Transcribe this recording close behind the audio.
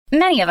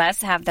Many of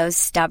us have those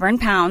stubborn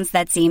pounds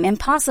that seem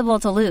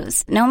impossible to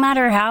lose, no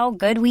matter how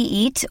good we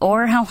eat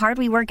or how hard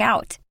we work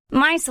out.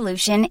 My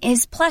solution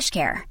is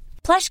PlushCare.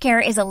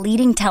 PlushCare is a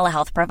leading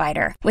telehealth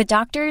provider with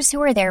doctors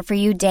who are there for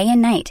you day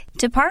and night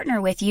to partner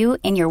with you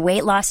in your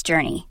weight loss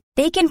journey.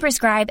 They can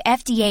prescribe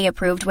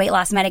FDA-approved weight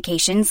loss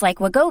medications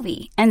like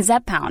Wegovy and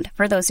Zepbound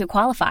for those who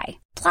qualify.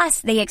 Plus,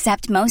 they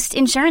accept most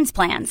insurance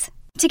plans.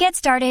 To get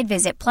started,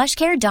 visit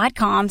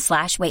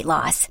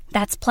plushcare.com/weightloss.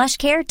 That's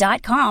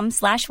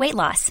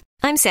plushcare.com/weightloss.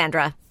 I'm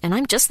Sandra, and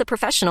I'm just the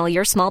professional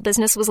your small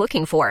business was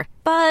looking for.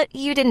 But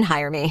you didn't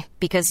hire me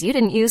because you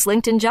didn't use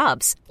LinkedIn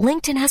Jobs.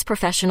 LinkedIn has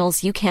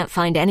professionals you can't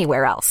find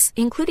anywhere else,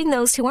 including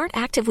those who aren't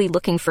actively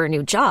looking for a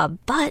new job,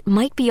 but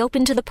might be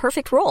open to the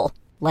perfect role,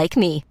 like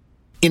me.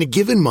 In a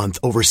given month,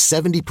 over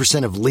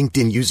 70% of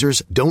LinkedIn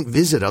users don't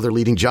visit other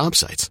leading job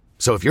sites.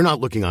 So if you're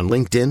not looking on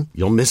LinkedIn,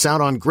 you'll miss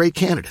out on great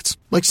candidates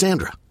like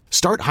Sandra.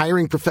 Start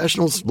hiring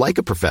professionals like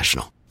a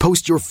professional.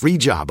 Post your free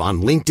job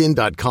on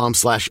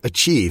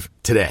linkedin.com/achieve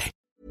today.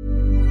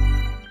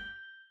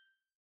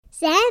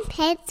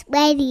 Sandpets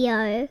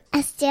Radio,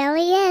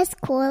 Australia's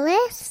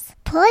coolest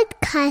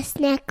podcast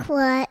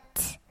network.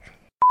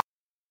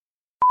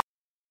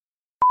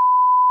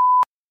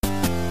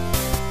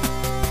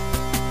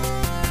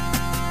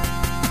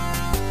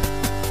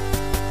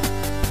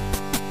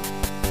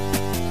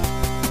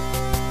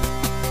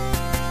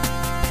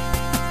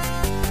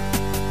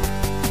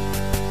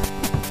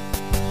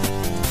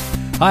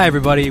 Hi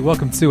everybody,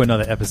 welcome to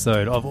another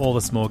episode of All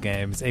the Small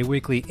Games, a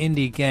weekly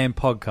indie game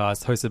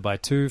podcast hosted by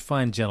two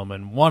fine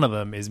gentlemen. One of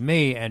them is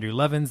me, Andrew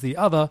Levins, the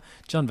other,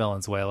 John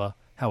Valenzuela.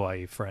 How are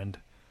you, friend?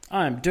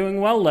 I'm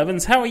doing well,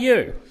 Levins. How are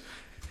you?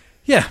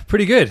 Yeah,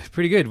 pretty good,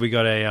 pretty good. We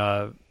got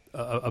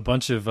a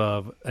bunch of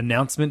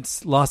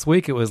announcements last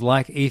week. It was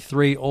like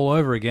E3 all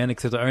over again,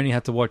 except I only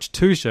had to watch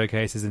 2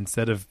 showcases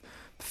instead of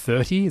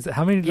 30. Is it,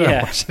 how many did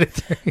I watch at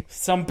E3?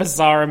 Some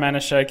bizarre amount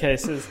of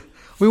showcases.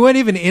 We weren't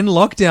even in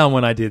lockdown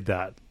when I did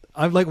that.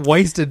 I've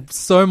wasted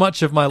so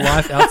much of my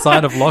life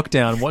outside of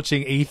lockdown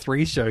watching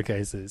E3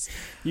 showcases.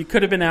 You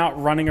could have been out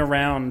running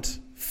around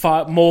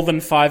more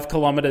than 5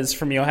 kilometers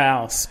from your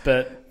house,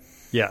 but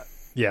yeah,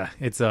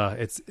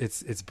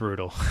 it's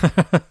brutal.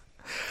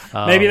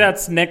 Maybe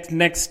that's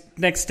next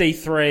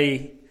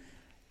E3.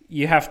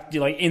 You have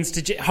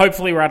to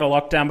hopefully we're out of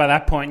lockdown by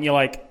that point. And you're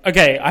like,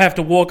 okay, I have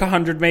to walk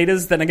 100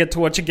 meters, then I get to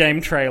watch a game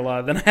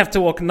trailer, then I have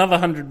to walk another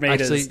 100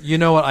 meters. Actually, you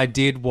know what? I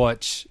did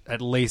watch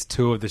at least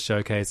 2 of the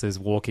showcases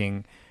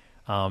walking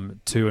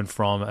to and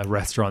from a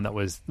restaurant that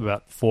was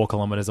about 4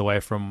 kilometers away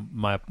from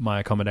my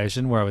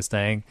accommodation where I was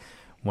staying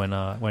when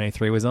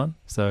E3 was on.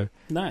 So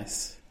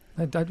nice.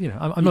 I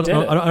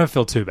don't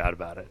feel too bad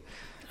about it.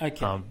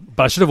 Okay.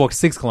 But I should have walked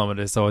 6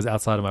 kilometers, so I was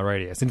outside of my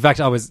radius. In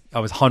fact, I was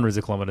hundreds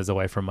of kilometers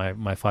away from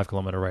my 5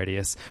 kilometer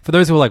radius. For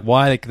those who are like,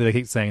 why they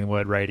keep saying the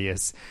word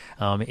radius,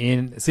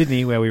 in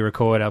Sydney, where we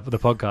record the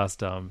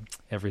podcast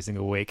every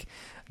single week,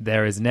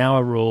 there is now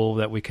a rule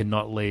that we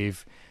cannot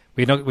leave.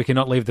 We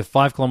cannot leave the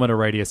 5 kilometer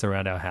radius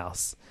around our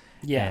house.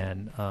 Yeah.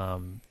 And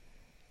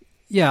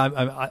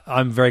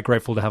I'm very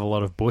grateful to have a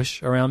lot of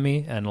bush around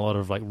me and a lot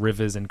of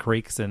rivers and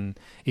creeks and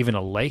even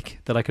a lake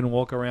that I can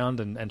walk around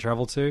and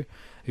travel to.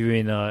 Have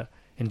you been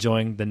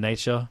enjoying the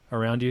nature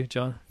around you,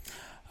 John?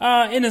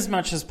 In as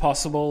much as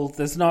possible.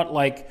 There's not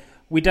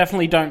we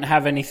definitely don't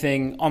have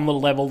anything on the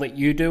level that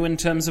you do in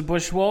terms of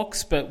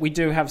bushwalks, but we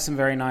do have some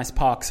very nice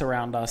parks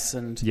around us.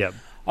 And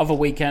of a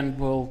weekend,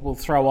 we'll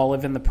throw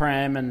Olive in the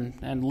pram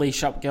and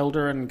leash up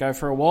Gilda and go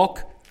for a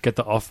walk. Get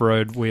the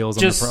off-road wheels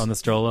on the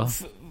stroller.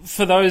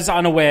 For those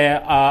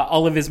unaware,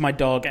 Olive is my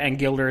dog and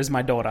Gilda is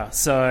my daughter.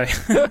 So,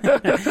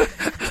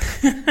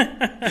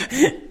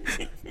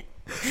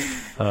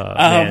 we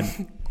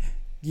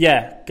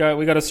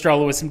got a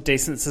stroller with some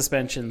decent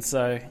suspension.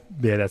 So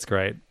yeah, that's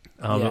great.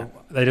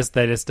 They just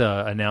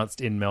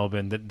announced in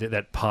Melbourne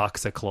that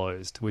parks are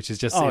closed, which is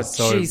just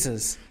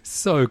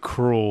so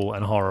cruel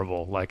and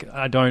horrible.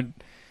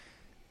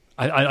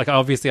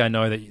 Obviously I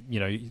know that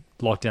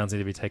lockdowns need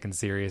to be taken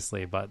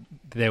seriously, but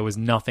there was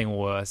nothing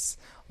worse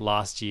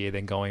last year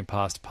than going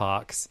past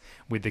parks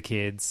with the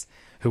kids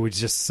who were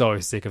just so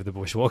sick of the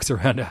bushwalks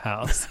around our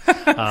house.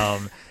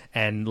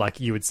 And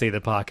you would see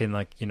the park and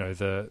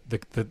the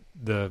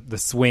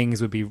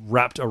swings would be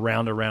wrapped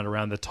around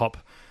the top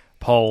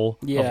pole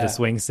of the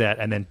swing set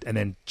and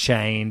then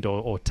chained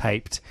or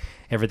taped.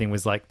 Everything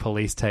was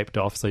police taped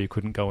off so you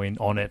couldn't go in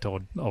on it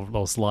or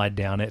slide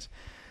down it.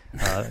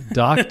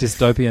 Dark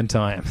dystopian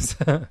times.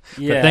 But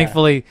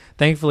thankfully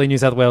New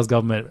South Wales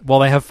government,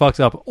 while they have fucked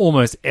up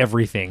almost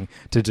everything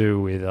to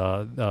do with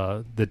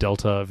the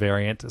Delta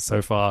variant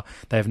so far,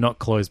 they have not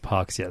closed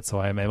parks yet. So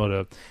I am able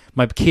to,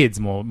 my kids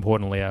more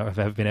importantly,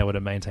 have been able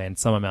to maintain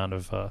some amount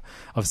of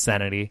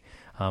sanity.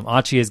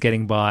 Archie is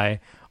getting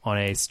by on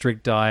a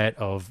strict diet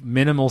of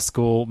minimal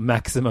school,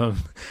 maximum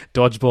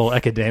dodgeball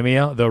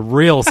academia, the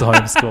real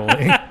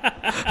homeschooling.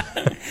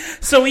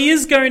 So he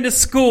is going to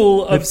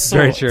school of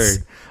sorts. Very true.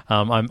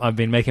 I've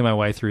been making my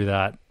way through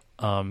that.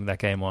 that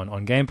game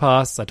on Game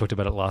Pass. I talked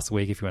about it last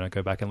week. If you want to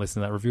go back and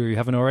listen to that review, if you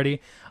haven't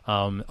already.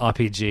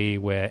 RPG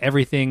where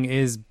everything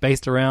is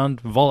based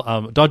around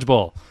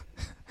dodgeball.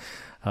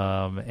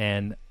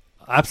 And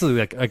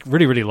absolutely, like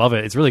really, really love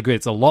it. It's really good.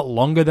 It's a lot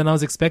longer than I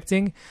was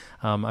expecting.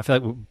 I feel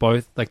like we're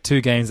both like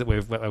two games that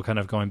we're kind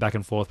of going back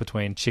and forth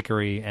between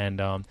Chicory and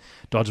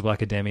Dodgeball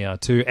Academia.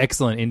 Two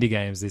excellent indie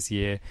games this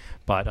year,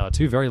 but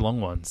two very long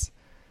ones.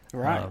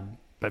 Right.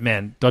 But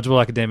man,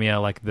 Dodgeball Academia,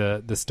 like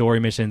the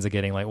story missions are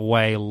getting like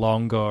way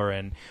longer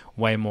and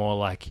way more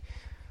like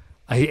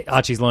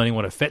Archie's learning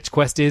what a fetch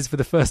quest is for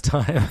the first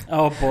time.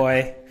 Oh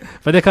boy!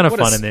 But they're kind of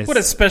fun in this. What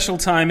a special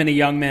time in a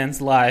young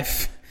man's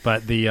life.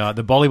 But the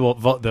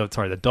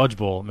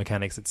dodgeball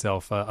mechanics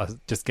itself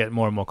just get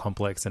more and more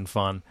complex and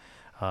fun.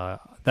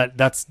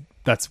 That's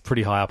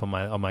pretty high up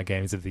on my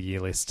games of the year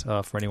list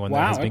for anyone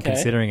that has been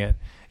considering it.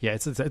 Yeah,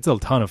 it's a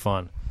ton of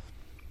fun.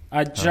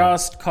 I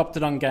just copped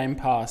it on Game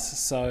Pass,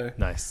 so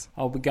nice.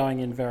 I'll be going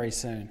in very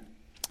soon.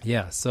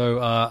 Yeah,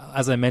 so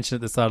as I mentioned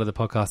at the start of the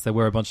podcast, there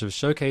were a bunch of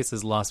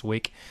showcases last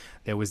week.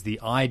 There was the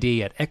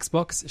ID at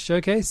Xbox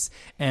showcase,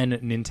 and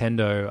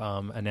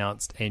Nintendo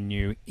announced a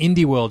new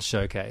Indie World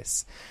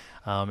showcase.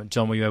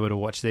 John, were you able to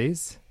watch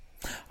these?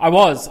 I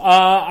was.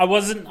 I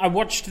wasn't. I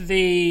watched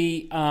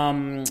the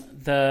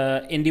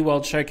Indie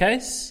World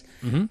showcase.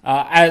 Mm-hmm.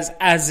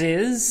 As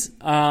is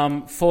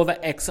for the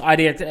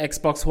ID at the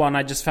Xbox One.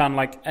 I just found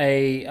like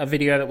a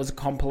video that was a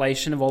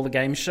compilation of all the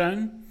games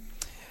shown.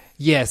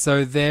 Yeah,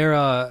 so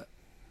their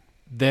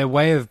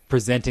way of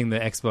presenting the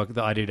ID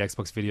at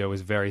Xbox video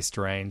was very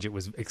strange. It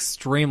was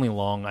extremely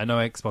long. I know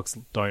Xbox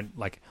don't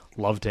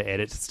love to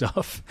edit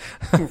stuff,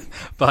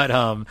 but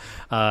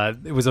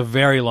it was a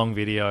very long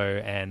video,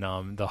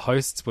 and the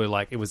hosts were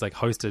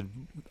hosted.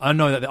 I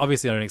know that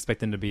obviously I don't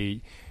expect them to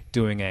be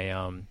doing a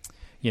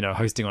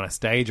hosting on a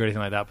stage or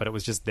anything like that, but it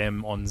was just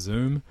them on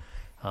Zoom.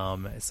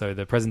 So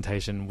the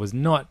presentation was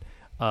not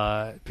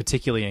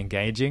particularly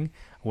engaging,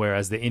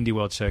 whereas the Indie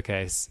World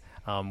Showcase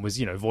was,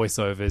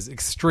 voiceovers,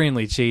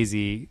 extremely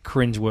cheesy,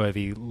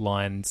 cringeworthy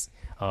lines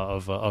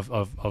of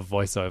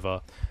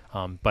voiceover,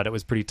 but it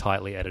was pretty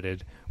tightly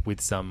edited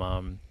with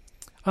some...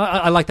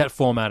 I like that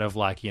format of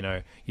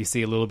you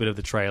see a little bit of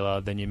the trailer,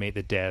 then you meet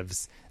the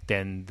devs,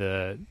 then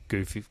the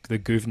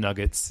Goof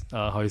Nuggets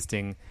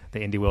hosting the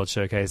Indie World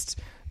Showcase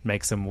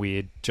make some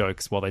weird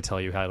jokes while they tell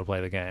you how to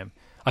play the game.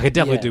 I could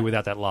definitely do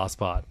without that last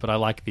part, but I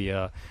like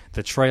the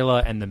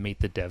trailer and the meet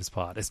the devs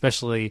part.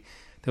 Especially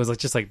there was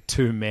just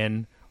two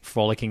men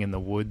frolicking in the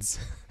woods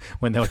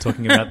when they were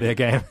talking about their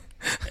game.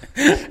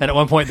 And at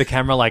one point the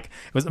camera I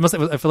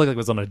feel like it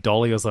was on a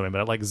dolly or something,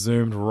 but it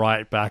zoomed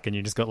right back and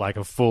you just got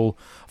a full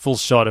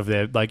shot of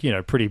their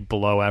pretty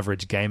below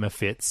average gamer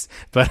fits,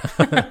 but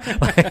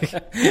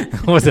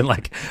it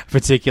wasn't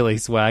particularly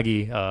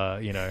swaggy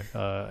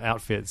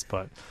outfits,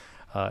 but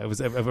it was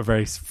a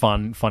very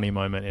funny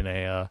moment in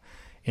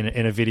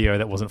a video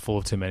that wasn't full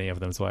of too many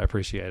of them, so I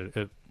appreciated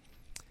it.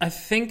 I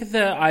think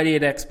the ID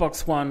at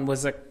Xbox One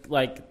was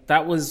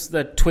that was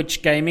the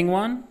Twitch gaming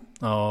one.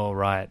 Oh,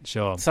 right,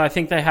 sure. So I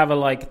think they have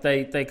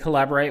they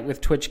collaborate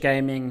with Twitch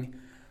Gaming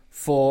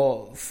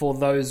for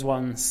those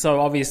ones. So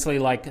obviously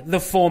the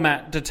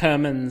format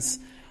determines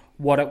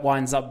what it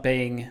winds up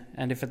being,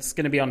 and if it's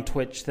going to be on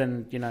Twitch,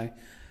 then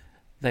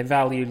they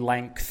value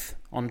length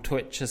on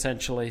Twitch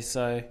essentially.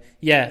 So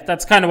yeah,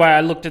 that's kind of why I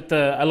looked at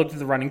the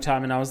running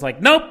time and I was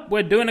like, nope,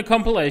 we're doing a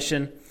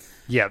compilation.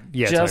 Yeah,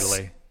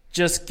 totally.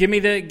 Just give me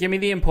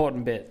the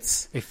important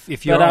bits.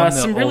 If you're on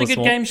some really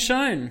good games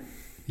shown.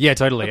 Yeah,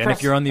 totally. And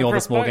if you're on the All the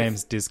Small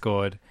Games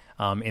Discord,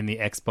 in the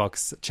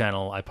Xbox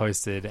channel, I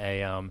posted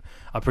a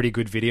pretty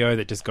good video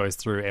that just goes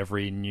through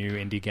every new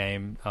indie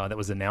game that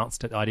was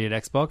announced at ID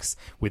at Xbox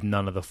with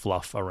none of the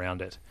fluff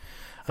around it.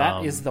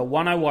 That is the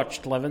one I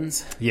watched,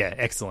 Levins. Yeah,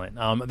 excellent.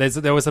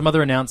 There were some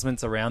other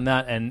announcements around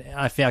that, and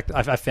I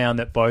found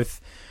that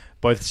both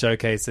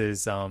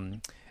showcases.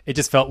 It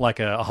just felt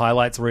like a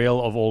highlights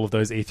reel of all of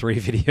those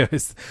E3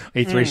 videos,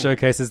 E3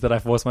 showcases that I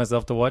forced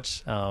myself to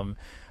watch. No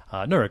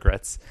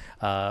regrets.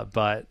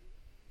 But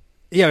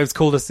yeah, it was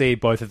cool to see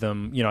both of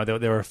them.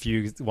 There were a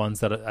few ones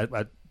that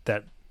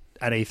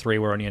at E3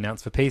 were only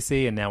announced for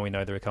PC, and now we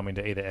know they're coming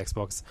to either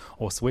Xbox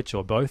or Switch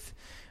or both.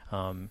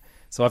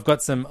 So I've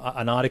got an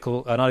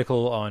article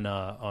on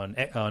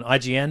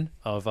IGN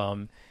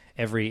of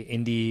every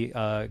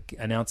indie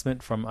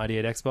announcement from ID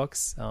at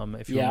Xbox.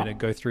 If you want me to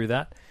go through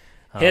that.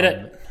 Hit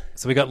it.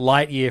 So we got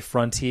Lightyear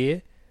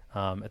Frontier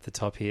at the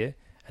top here,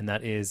 and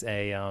that is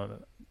a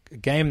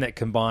game that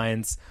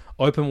combines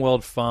open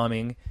world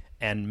farming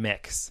and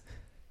mechs.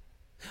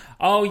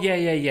 Oh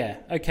yeah.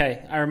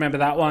 Okay, I remember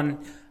that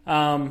one.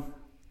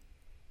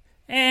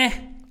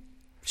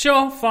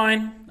 Sure,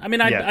 fine. I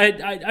mean,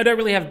 I don't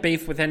really have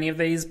beef with any of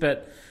these,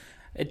 but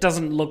it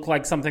doesn't look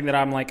like something that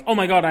I'm like, oh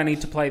my god, I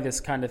need to play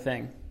this kind of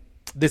thing.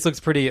 This looks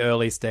pretty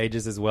early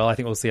stages as well. I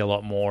think we'll see a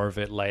lot more of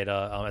it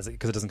later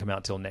because it doesn't come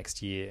out till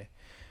next year.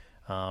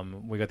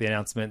 We got the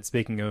announcement,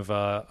 speaking of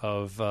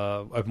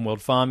open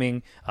world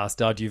farming,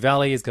 Stardew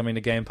Valley is coming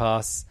to Game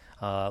Pass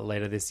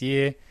later this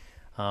year.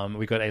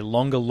 We got a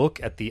longer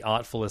look at the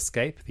Artful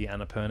Escape, the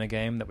Annapurna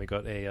game that we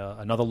got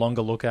another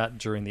longer look at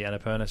during the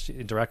Annapurna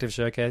Interactive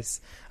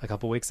Showcase a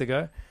couple weeks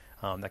ago.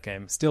 That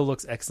game still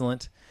looks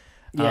excellent.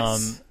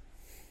 Yes.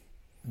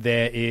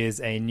 There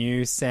is a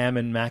new Sam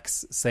and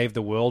Max Save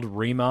the World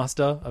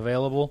remaster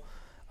available.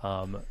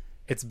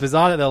 It's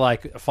bizarre that they're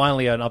like,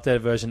 finally an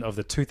updated version of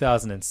the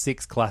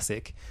 2006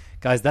 classic.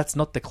 Guys, that's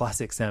not the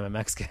classic Sam and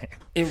Max game.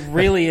 It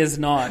really is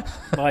not.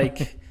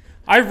 Like,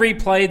 I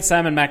replayed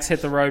Sam and Max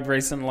Hit the Road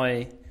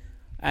recently,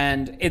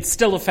 and it's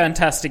still a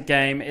fantastic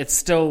game. It's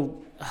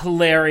still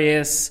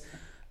hilarious.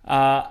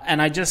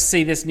 And I just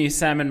see this new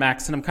Sam and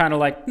Max, and I'm kind of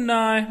like, no,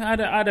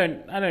 I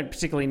don't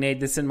particularly need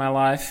this in my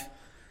life.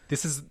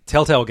 This is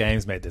Telltale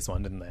Games made this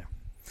one, didn't they?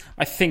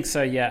 I think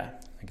so, yeah.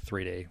 Like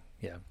 3D,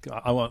 yeah.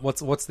 I want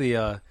what's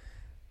the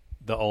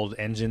old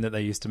engine that they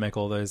used to make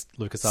all those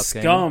LucasArts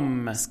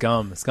games?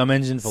 Scum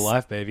engine for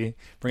life, baby.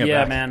 Bring it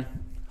back. Yeah, man,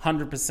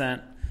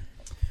 100%.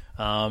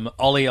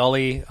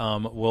 Ollie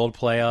World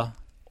Player.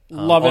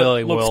 Love it.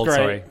 Ollie Looks World, great.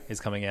 sorry, is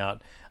coming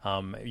out.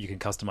 You can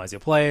customize your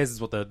players, is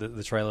what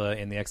the trailer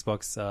in the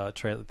Xbox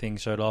trailer thing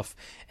showed off,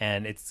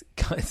 and it's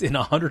in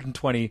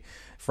 120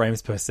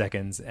 frames per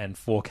second and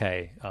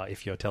 4K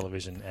if your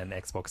television and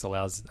Xbox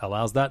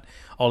allows that.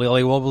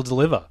 Ollie World will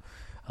deliver.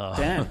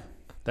 Damn,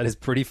 that is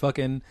pretty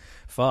fucking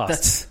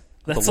fast.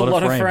 That's a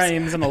lot of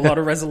frames and a lot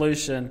of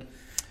resolution.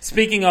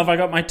 Speaking of, I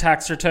got my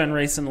tax return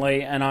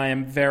recently, and I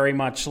am very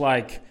much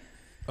like.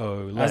 I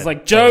was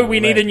like, Joe, we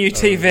need a new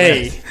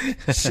TV.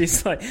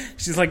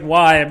 She's like,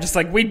 why? I'm just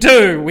like, we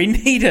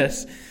need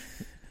it.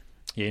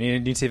 Yeah, you need a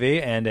new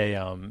TV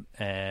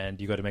and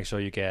you got to make sure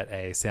you get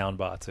a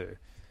soundbar too.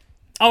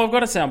 Oh, I've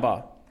got a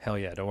soundbar. Hell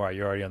yeah! Don't worry,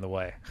 you're already on the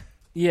way.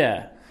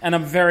 Yeah, and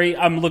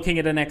I'm looking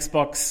at an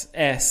Xbox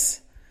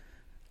S.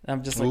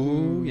 I'm just like,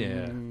 ooh,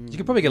 yeah. You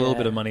could probably get a little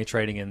bit of money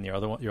trading in your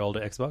older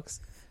Xbox.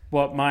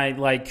 What, my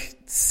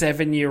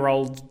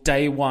 7-year-old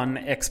day one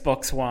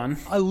Xbox One?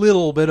 A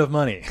little bit of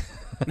money.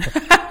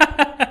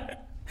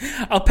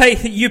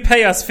 You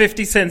pay us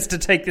 50 cents to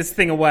take this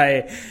thing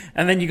away,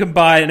 and then you can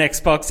buy an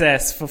Xbox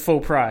S for full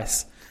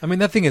price. I mean,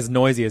 that thing is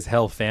noisy as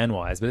hell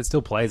fan-wise, but it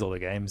still plays all the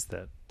games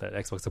that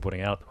Xbox are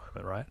putting out at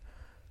the moment,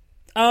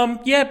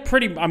 right? Yeah,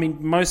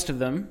 most of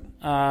them.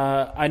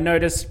 I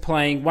noticed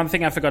playing... One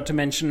thing I forgot to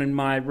mention in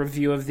my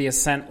review of The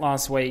Ascent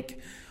last week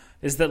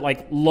is that,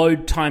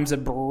 load times are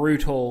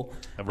brutal,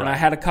 right. And I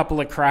had a couple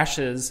of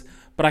crashes,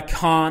 but I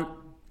can't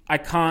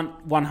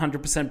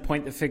 100%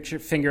 point the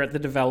finger at the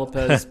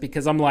developers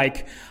because I'm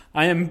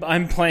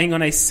playing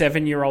on a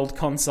 7-year-old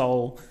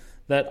console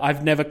that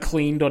I've never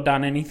cleaned or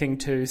done anything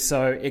to,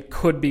 so it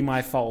could be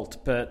my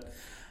fault. But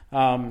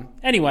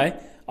anyway,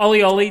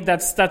 Ollie,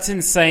 that's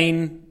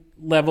insane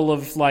level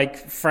of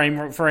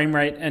frame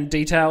rate and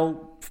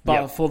detail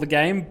for the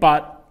game.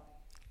 But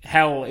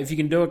hell, if you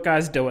can do it,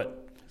 guys, do it.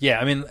 Yeah,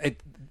 I mean,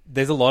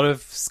 there's a lot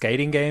of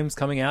skating games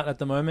coming out at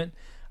the moment.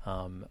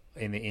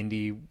 In the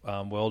indie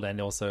world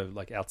and also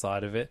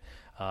outside of it,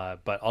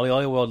 but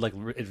Ollie World,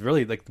 it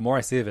really, the more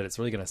I see of it, it's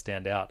really going to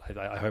stand out.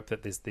 I hope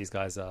that these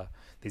guys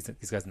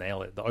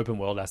nail it. The open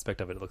world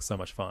aspect of it looks so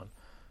much fun.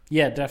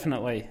 Yeah,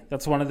 definitely.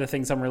 That's one of the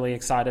things I'm really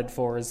excited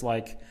for. Is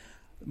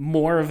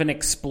more of an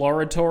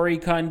exploratory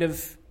kind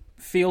of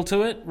feel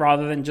to it,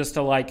 rather than just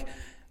a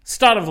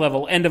start of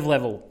level, end of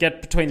level,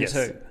 get between the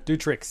two, do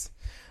tricks.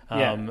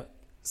 Yeah.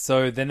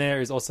 So then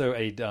there is also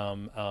a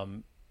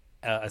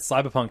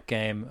cyberpunk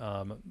game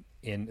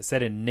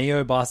set in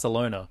Neo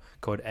Barcelona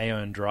called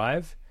Aeon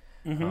Drive.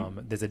 Mm-hmm.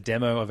 There's a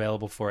demo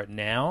available for it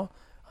now,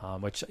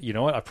 which, you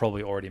know what, I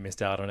probably already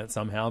missed out on it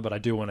somehow, but I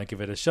do want to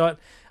give it a shot.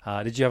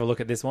 Did you have a look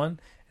at this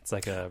one? It's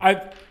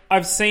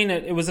I've seen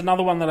it. It was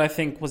another one that I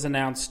think was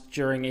announced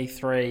during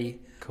E3.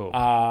 Cool.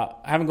 I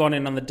haven't gone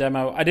in on the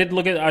demo. I did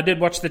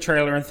watch the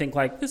trailer and think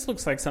this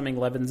looks like something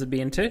Levins would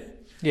be into.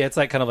 Yeah, it's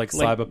kind of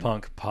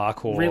cyberpunk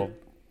parkour,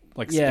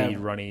 speed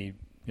runny.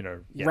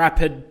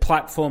 Rapid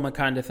platformer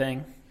kind of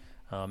thing.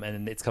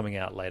 And it's coming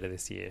out later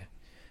this year.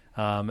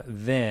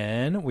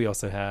 Then we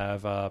also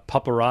have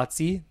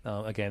Paparazzi,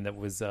 a game that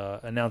was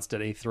announced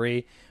at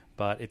E3,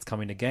 but it's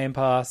coming to Game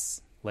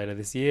Pass later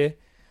this year.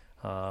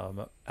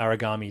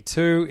 Origami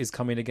 2 is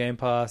coming to Game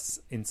Pass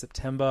in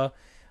September.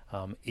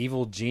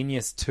 Evil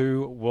Genius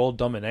 2 World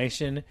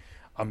Domination.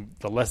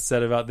 The less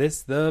said about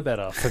this, the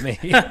better for me.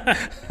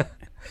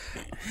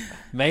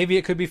 Maybe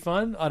it could be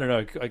fun. I don't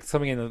know.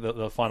 Something in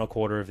the final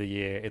quarter of the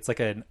year. It's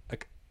like a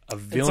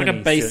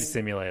villainy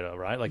simulator,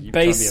 right? You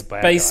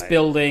base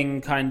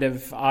building kind of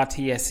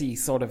RTS-y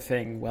sort of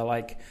thing,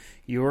 where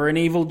you're an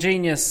evil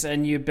genius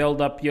and you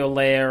build up your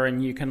lair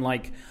and you can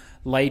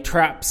lay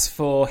traps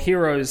for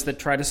heroes that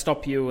try to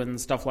stop you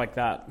and stuff like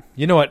that.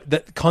 You know what?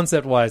 That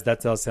concept-wise, that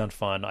does sound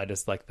fun. I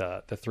just like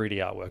the 3D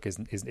artwork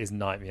is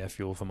nightmare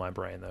fuel for my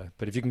brain, though.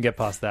 But if you can get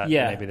past that,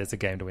 maybe there's a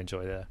game to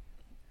enjoy there.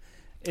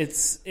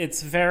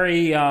 It's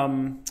very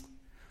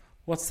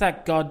what's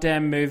that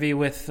goddamn movie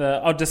with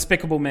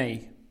Despicable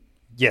Me?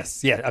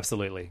 Yes, yeah,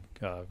 absolutely.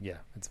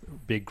 It's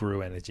big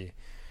Gru energy.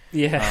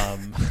 Yeah.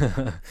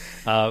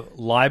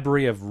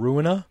 Library of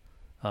Ruiner,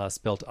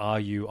 spelt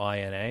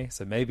Ruina.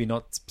 So maybe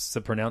not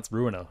pronounced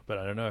Ruiner, but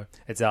I don't know.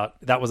 It's out.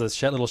 That was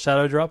a little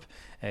shadow drop,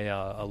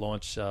 a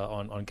launch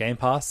on Game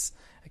Pass.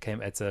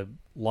 It's a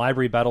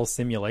library battle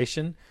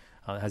simulation.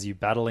 It has you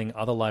battling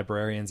other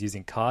librarians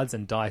using cards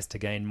and dice to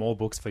gain more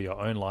books for your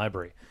own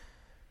library.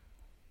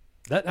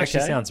 That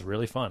actually sounds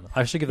really fun.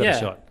 I should give that a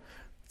shot.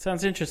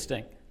 Sounds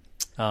interesting.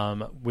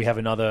 We have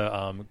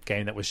another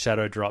game that was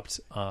shadow dropped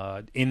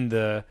in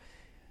the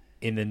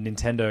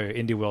Nintendo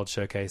Indie World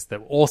Showcase that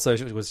also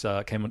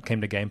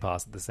came to Game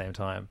Pass at the same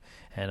time,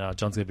 and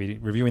John's going to be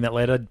reviewing that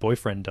later.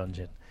 Boyfriend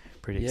Dungeon,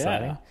 pretty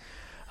exciting.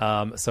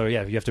 So you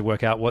have to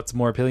work out what's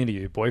more appealing to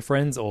you,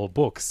 boyfriends or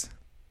books,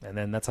 and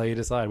then that's how you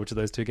decide which of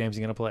those two games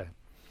you're going to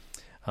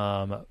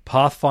play.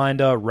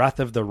 Pathfinder: Wrath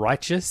of the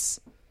Righteous,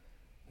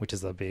 which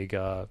is a big.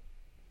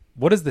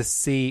 What does the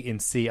C in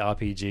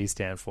CRPG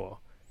stand for?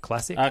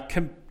 Classic?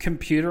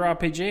 Computer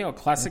RPG or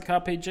classic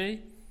RPG.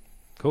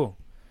 Cool.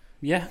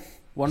 Yeah,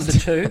 one of the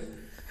two.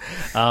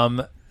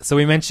 So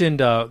we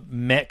mentioned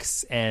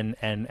mechs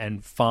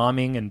and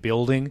farming and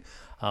building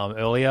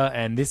earlier,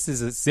 and this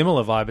is a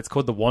similar vibe. It's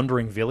called The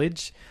Wandering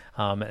Village,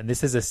 and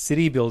this is a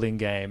city building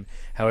game.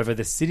 However,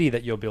 the city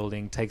that you're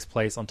building takes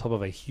place on top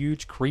of a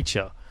huge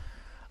creature.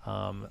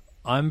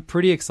 I'm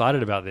pretty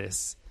excited about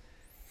this.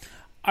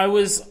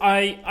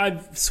 I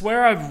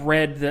swear I've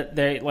read that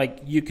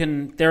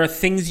there are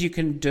things you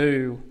can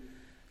do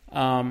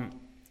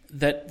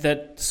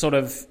that sort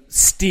of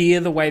steer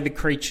the way the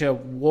creature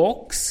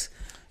walks.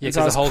 Yeah,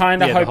 because so hoping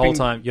the whole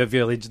time the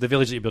village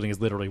that you're building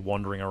is literally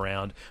wandering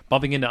around,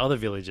 bumping into other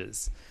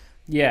villages.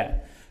 Yeah.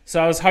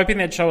 So I was hoping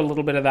they'd show a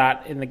little bit of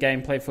that in the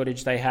gameplay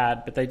footage they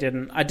had, but they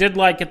didn't. I did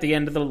like at the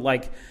end of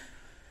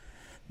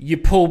you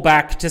pull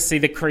back to see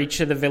the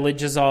creature the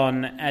village is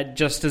on,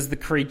 just as the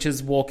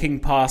creature's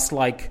walking past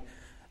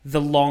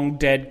the long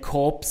dead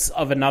corpse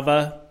of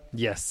another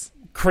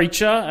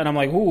creature, and I'm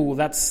like, ooh,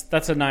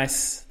 that's a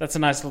nice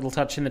little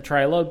touch in the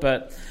trailer.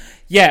 But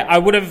yeah, I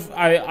would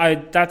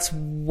have. That's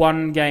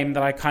one game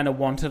that I kind of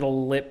wanted a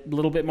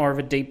little bit more of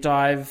a deep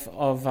dive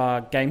of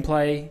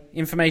gameplay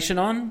information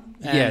on.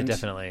 Yeah,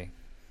 definitely.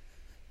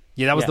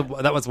 Yeah,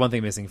 that was one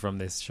thing missing from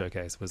this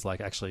showcase was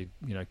actually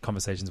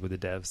conversations with the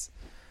devs.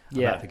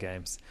 About the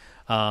games.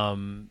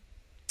 Then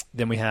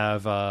we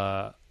have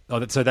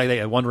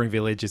Wandering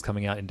Village is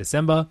coming out in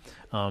December.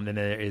 Then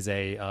there is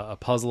a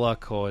puzzler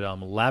called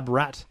Lab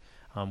Rat,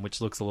 which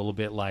looks a little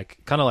bit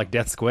kind of like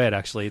Death Squared.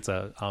 Actually, it's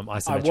a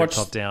isometric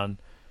top down.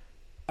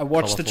 I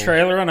watched the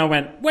trailer and I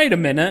went, "Wait a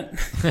minute!"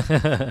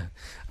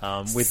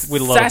 with a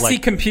lot sassy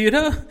of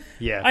computer.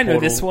 Yeah, I know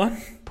this one.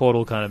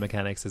 Portal kind of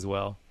mechanics as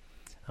well.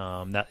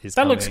 That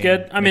looks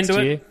good. I'm into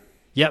it.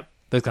 Yep,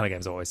 those kind of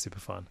games are always super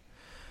fun.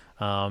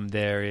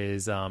 There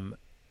is a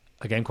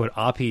game called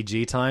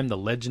RPG Time: The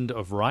Legend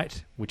of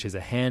Wright, which is a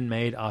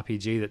handmade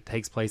RPG that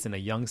takes place in a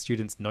young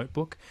student's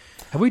notebook.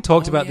 Have we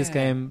talked about this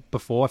game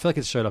before? I feel like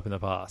it's showed up in the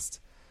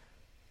past.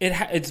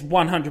 It's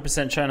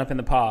 100% shown up in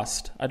the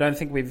past. I don't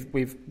think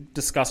we've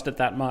discussed it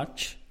that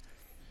much.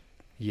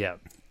 Yeah.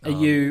 Are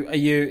you?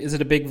 Is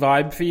it a big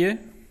vibe for you?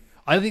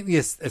 I think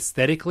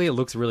aesthetically it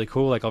looks really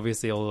cool.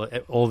 Obviously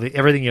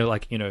everything you're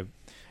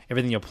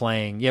everything you're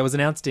playing. Yeah, it was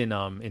announced in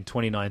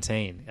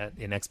 2019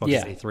 in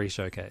Xbox's E3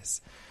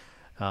 showcase.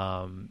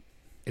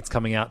 It's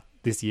coming out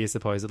this year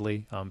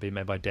supposedly, being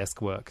made by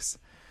DeskWorks.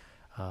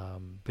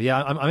 But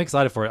yeah, I'm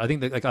excited for it. I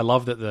think that I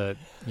love that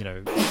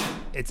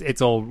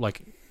it's all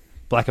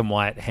black and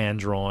white, hand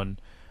drawn.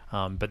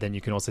 But then you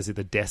can also see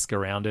the desk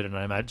around it, and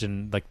I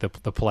imagine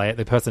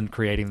the person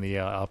creating the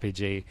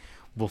RPG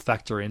will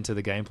factor into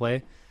the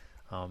gameplay.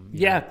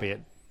 Be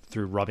it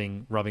through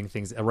rubbing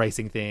things,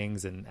 erasing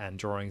things, and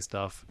drawing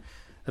stuff.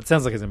 It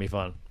sounds like it's gonna be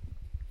fun.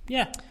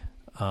 Yeah.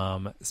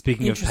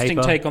 Speaking of paper,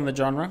 interesting take on the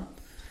genre.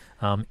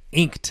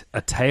 Inked: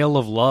 A Tale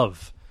of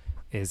Love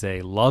is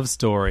a love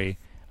story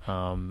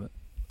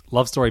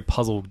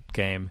puzzle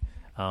game,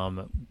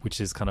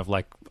 which is kind of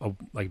like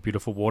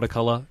beautiful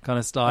watercolor kind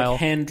of style,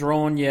 hand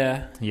drawn.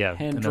 Yeah.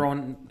 Hand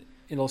drawn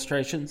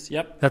illustrations.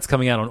 Yep. That's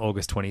coming out on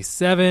August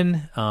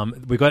 27.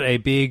 We got a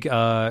big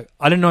I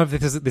don't know if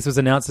this was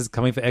announced as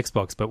coming for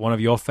Xbox, but one of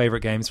your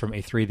favorite games from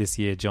E3 this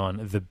year, John,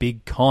 The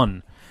Big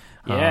Con,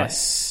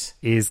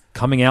 is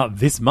coming out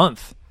this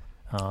month.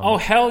 Oh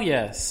hell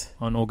yes.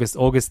 On August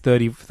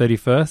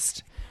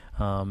 31st.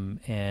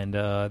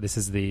 And this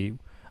is do you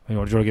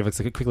want to give us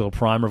a quick little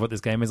primer of what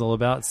this game is all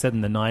about? It's set in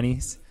the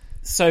 90s.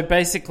 So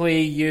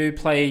basically, you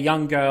play a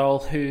young girl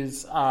who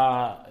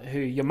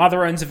your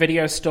mother owns a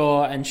video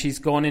store, and she's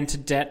gone into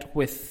debt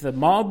with the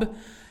mob,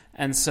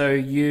 and so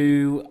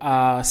you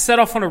set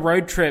off on a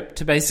road trip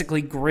to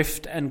basically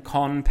grift and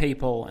con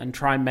people and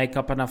try and make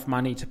up enough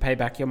money to pay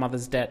back your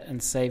mother's debt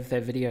and save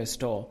their video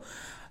store.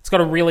 It's got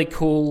a really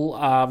cool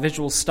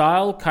visual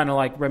style, kind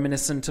of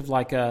reminiscent of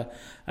a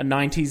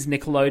 90s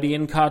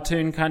Nickelodeon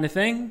cartoon kind of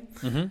thing.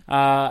 Mm-hmm.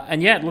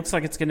 And yeah, it looks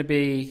like it's going to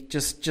be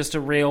just a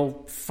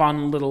real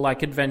fun little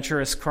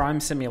adventurous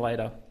crime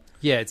simulator.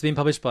 Yeah, it's been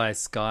published by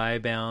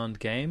Skybound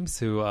Games,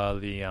 who are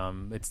the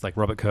it's like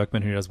Robert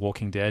Kirkman, who does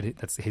Walking Dead.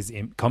 That's his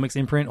comics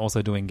imprint,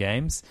 also doing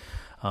games.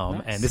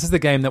 Nice. And this is the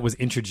game that was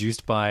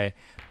introduced by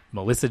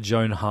Melissa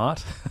Joan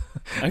Hart.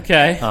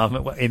 Okay.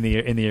 In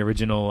the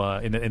original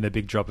in the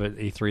big drop at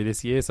E3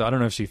 this year. So I don't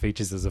know if she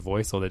features as a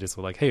voice or they just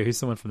were like, hey, who's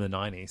someone from the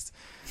 90s?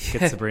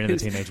 Get Sabrina the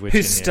Teenage Witch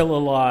who's in here. still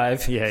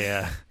alive.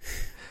 Yeah.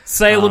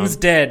 Salem's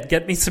dead.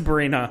 Get me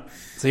Sabrina.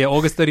 So yeah,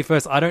 August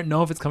 31st. I don't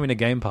know if it's coming to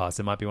Game Pass.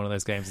 It might be one of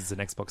those games that's an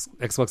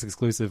Xbox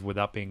exclusive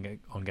without being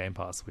on Game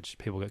Pass, which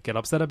people get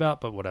upset about,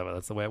 but whatever.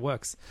 That's the way it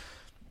works.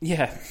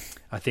 Yeah.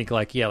 I think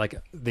like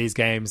these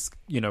games,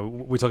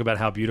 we talk about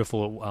how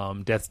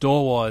beautiful Death's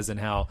Door was and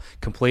how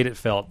complete it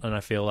felt, and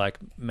I feel like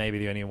maybe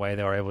the only way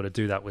they were able to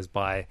do that was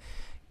by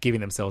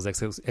giving themselves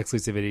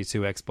exclusivity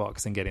to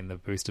Xbox and getting the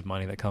boost of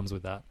money that comes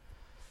with that.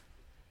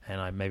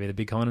 And maybe the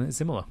big comment is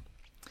similar.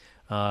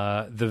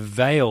 The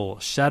Veil,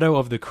 Shadow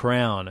of the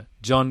Crown.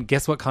 John,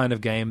 guess what kind of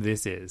game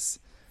this is?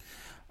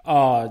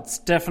 Oh, it's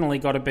definitely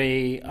got to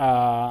be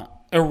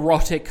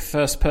erotic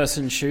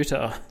first-person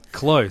shooter.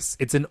 Close.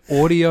 It's an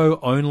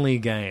audio-only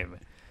game.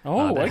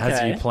 That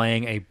has you okay.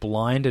 playing a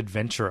blind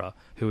adventurer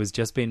who has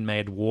just been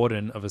made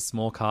warden of a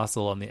small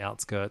castle on the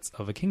outskirts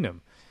of a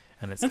kingdom.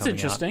 And it's That's coming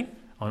interesting.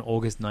 out on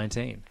August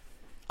 19.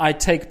 I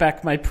take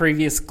back my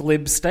previous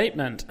glib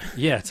statement.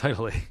 Yeah,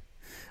 totally.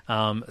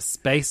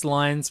 Space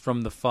Lines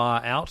from the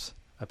Far Out,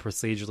 a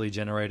procedurally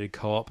generated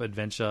co-op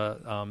adventure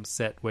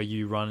set where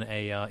you run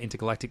a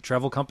intergalactic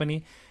travel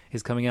company,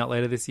 is coming out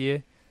later this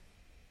year.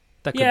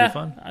 That could be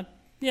fun.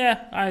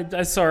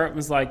 I saw it.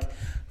 Was like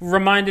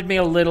reminded me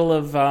a little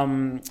of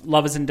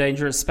Love is in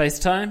Dangerous Space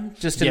Time,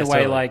 just in the way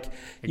totally. like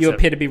you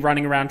appear to be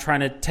running around trying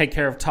to take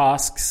care of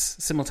tasks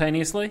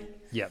simultaneously.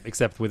 Yeah,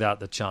 except without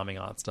the charming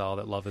art style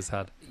that Love has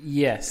had.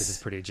 Yes, This is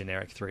pretty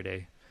generic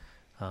 3D.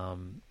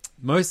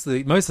 Most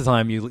of the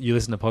time you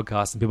listen to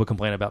podcasts and people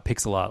complain about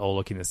pixel art all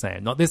looking the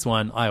same. Not this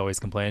one. I always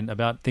complain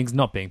about things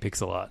not being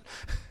pixel art.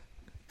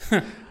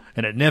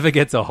 And it never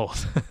gets old.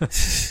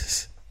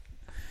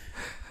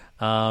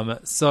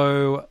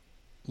 So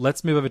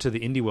let's move over to the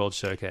Indie World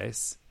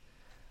Showcase.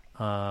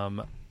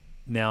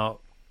 Now,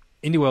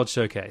 Indie World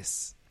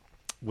Showcase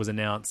was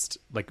announced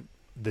like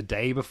the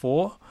day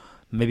before,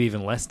 maybe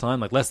even less time,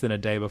 like less than a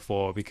day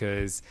before,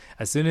 because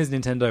as soon as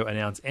Nintendo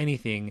announced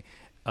anything,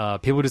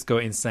 people just go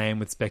insane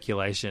with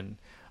speculation.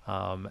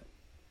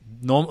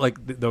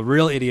 The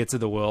real idiots of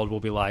the world will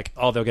be like,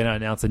 oh, they're going to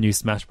announce a new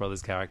Smash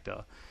Brothers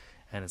character.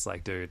 And it's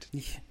like, dude.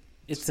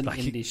 it's an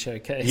indie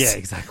showcase. Yeah,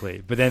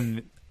 exactly. But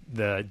then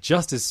the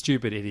just as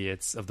stupid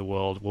idiots of the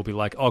world will be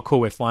like, oh,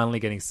 cool, we're finally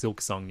getting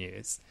Silksong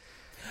news.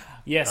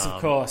 Yes,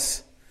 of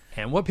course.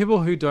 And what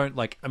people who don't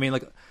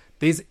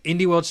these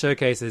Indie World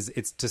Showcases,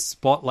 it's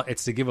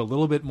to give a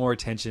little bit more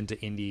attention to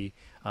indie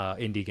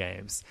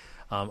games.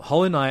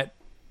 Hollow Knight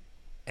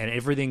and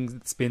everything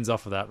that spins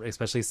off of that,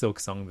 especially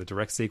Silksong, the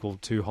direct sequel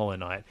to Hollow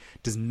Knight,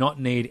 does not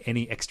need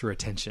any extra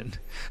attention.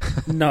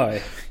 No.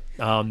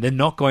 They're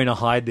not going to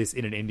hide this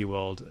in an Indie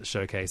World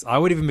Showcase. I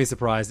would even be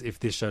surprised if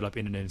this showed up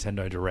in a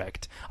Nintendo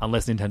Direct,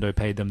 unless Nintendo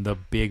paid them the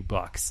big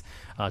bucks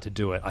to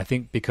do it. I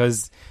think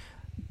because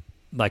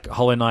like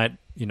Hollow Knight,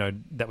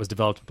 that was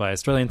developed by an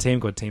Australian team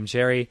called Team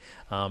Cherry.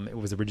 It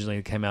was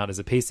originally came out as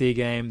a PC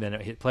game, then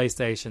it hit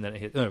PlayStation, then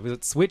was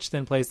it Switch,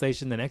 then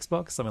PlayStation, then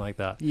Xbox, something like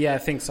that. Yeah, I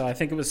think so. I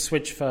think it was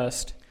Switch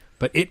first.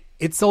 But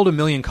it sold 1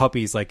 million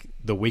copies like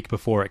the week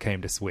before it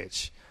came to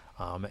Switch,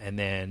 and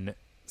then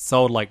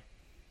sold like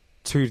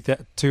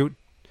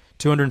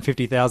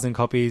 250,000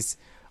 copies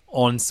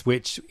on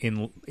Switch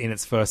in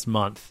its first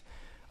month,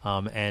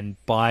 and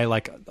by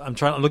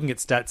looking at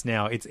stats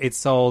now, it's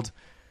sold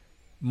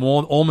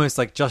more, almost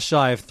like just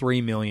shy of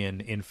 3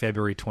 million in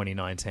February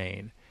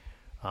 2019.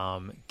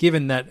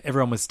 Given that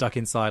everyone was stuck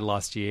inside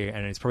last year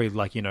and it's probably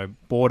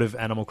bored of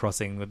Animal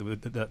Crossing,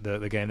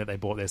 the game that they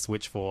bought their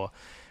Switch for,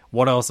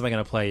 what else am I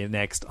going to play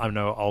next? I don't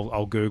know.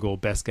 I'll Google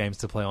best games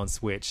to play on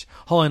Switch.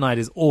 Hollow Knight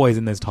is always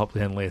in those top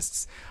 10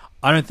 lists.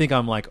 I don't think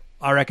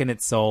I reckon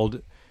it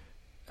sold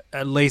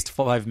at least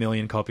 5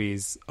 million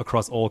copies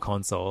across all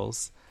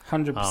consoles.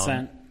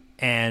 100%.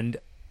 And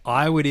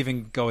I would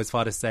even go as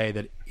far to say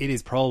that it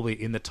is probably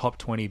in the top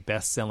 20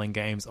 best-selling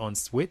games on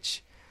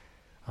Switch,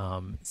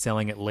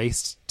 selling at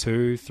least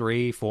 2,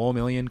 3, 4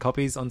 million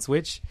copies on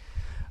Switch.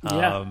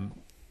 Yeah.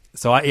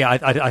 So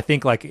I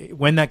think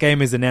when that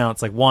game is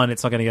announced, one,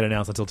 it's not going to get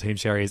announced until Team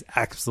Cherry is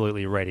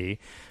absolutely ready,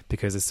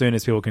 because as soon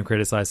as people can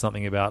criticize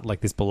something about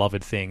this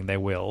beloved thing, they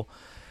will.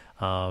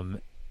 And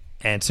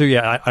two,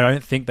 I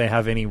don't think they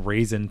have any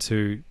reason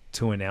to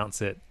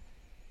announce it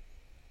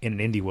in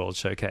an Indie World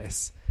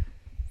Showcase.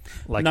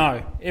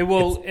 No, it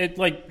will.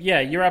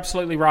 You're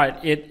absolutely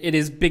right. It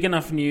is big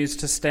enough news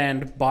to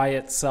stand by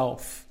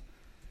itself.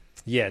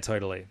 Yeah,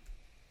 totally.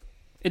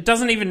 It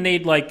doesn't even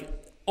need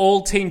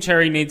all Team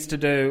Cherry needs to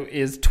do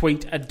is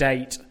tweet a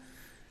date,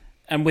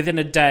 and within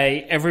a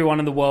day, everyone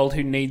in the world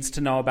who needs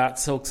to know about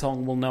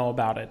Silksong will know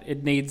about it.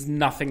 It needs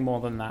nothing more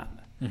than that.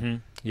 Mm-hmm.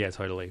 Yeah,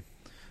 totally.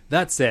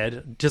 That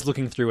said, just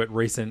looking through at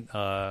recent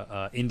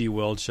Indie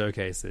World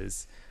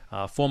Showcases,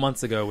 4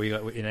 months ago,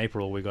 in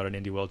April, we got an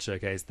Indie World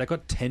Showcase. That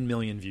got 10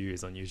 million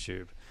views on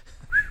YouTube.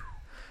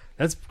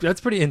 That's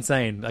pretty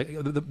insane. Like,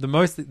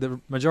 the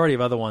majority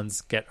of other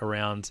ones get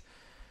around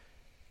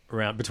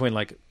between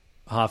like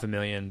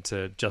 500,000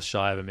 to just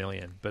shy of 1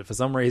 million. But for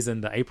some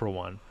reason, the April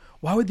one.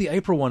 Why would the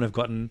April one have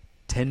gotten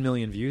 10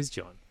 million views,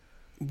 John?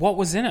 What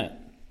was in it?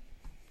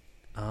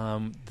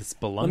 The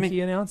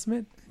Spelunky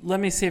announcement. Let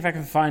me see if I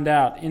can find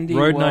out. Indie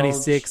Road World...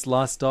 96,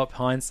 Last Stop,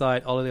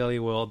 Hindsight, Ollie Ollie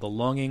World, The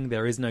Longing,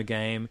 There Is No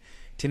Game,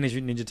 Teenage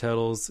Mutant Ninja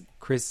Turtles,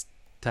 Chris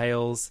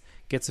Tales,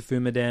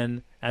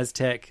 Getsufumiden,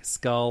 Aztec,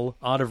 Skull,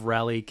 Art of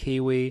Rally,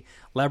 Kiwi,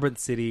 Labyrinth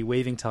City,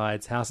 Weaving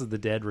Tides, House of the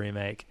Dead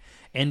remake,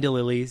 Ender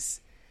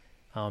Lilies,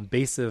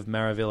 Beasts of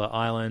Maravilla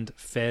Island,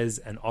 Fez,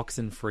 and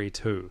Oxenfree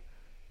 2.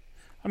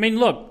 I mean,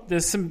 look,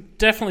 there's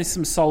definitely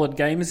some solid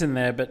games in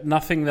there, but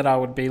nothing that I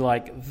would be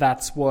like,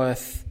 that's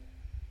worth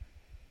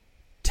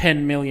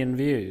 10 million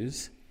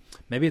views.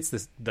 Maybe it's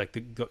this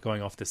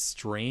going off the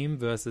stream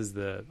versus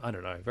I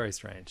don't know, very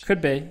strange.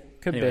 Could be.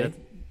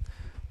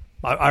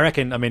 I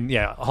reckon. I mean,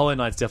 yeah, Hollow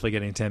Knight's definitely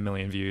getting 10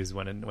 million views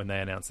when they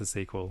announce the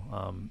sequel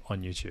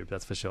on YouTube.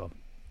 That's for sure.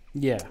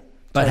 Yeah,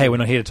 but hey, we're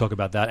not here to talk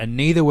about that, and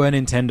neither were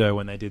Nintendo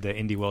when they did their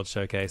Indie World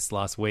Showcase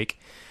last week.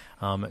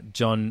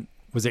 John,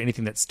 was there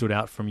anything that stood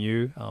out from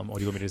you, or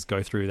do you want me to just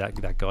go through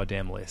that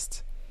goddamn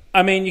list?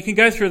 I mean, you can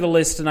go through the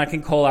list, and I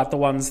can call out the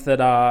ones that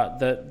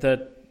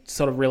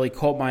sort of really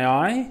caught my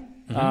eye.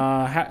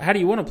 Mm-hmm. How do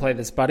you want to play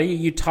this, buddy? Are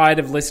you tired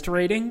of list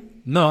reading?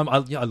 No,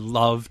 I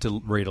love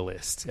to read a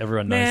list.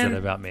 Everyone knows that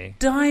about me.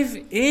 Dive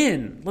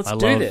in. Let's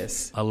do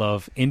this. I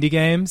love indie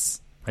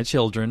games, my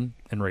children,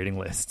 and reading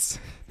lists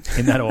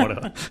in that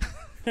order.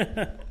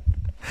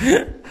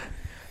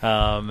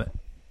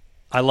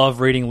 I love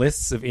reading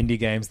lists of indie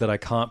games that I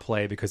can't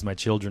play because my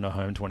children are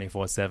home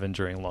 24/7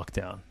 during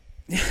lockdown.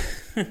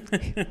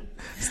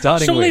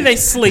 Surely they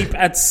sleep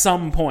at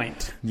some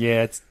point.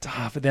 Yeah, it's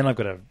tough, but then I've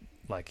got to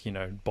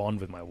bond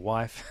with my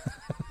wife,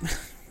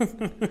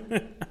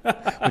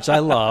 which I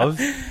love.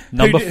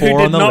 Number 4 on the list. Who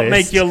did not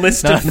make your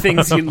list of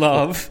things you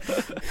love.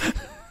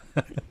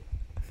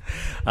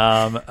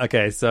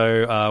 Okay,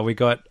 so we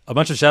got a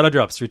bunch of shadow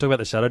drops. Should we talk about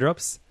the shadow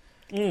drops?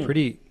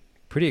 Pretty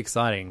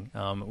exciting.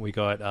 We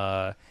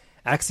got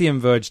Axiom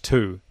Verge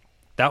 2.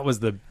 That was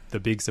the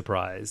big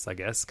surprise, I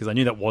guess, because I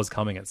knew that was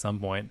coming at some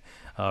point.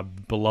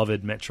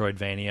 Beloved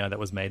Metroidvania that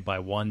was made by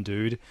one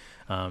dude.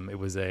 It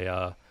was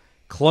a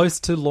close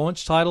to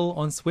launch title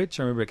on Switch.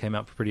 I remember it came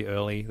out pretty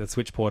early. The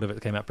Switch port of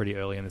it came out pretty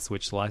early in the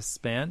Switch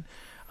lifespan.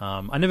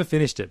 I never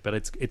finished it, but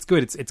it's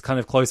good. It's kind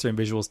of closer in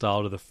visual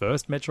style to the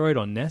first Metroid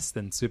on NES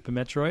than Super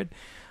Metroid,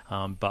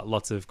 but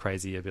lots of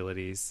crazy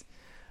abilities.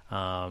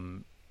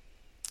 But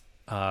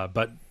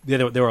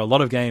yeah, there were a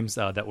lot of games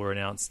that were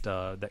announced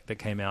that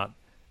came out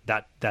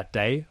that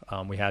day.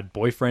 We had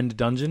Boyfriend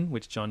Dungeon,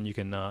 which, John, you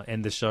can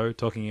end the show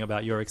talking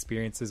about your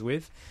experiences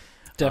with.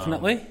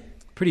 Definitely.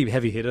 Pretty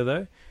heavy hitter,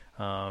 though.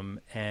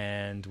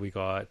 And we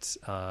got...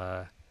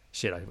 I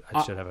should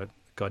have a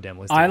goddamn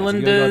list.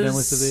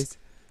 Islanders, of these?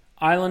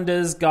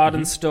 Islanders,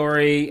 Garden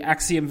Story,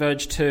 Axiom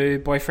Verge 2,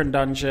 Boyfriend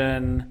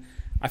Dungeon.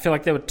 I feel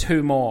like there were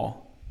 2 more.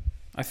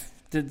 I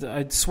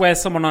swear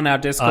someone on our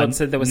Discord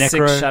said there were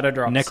 6 shadow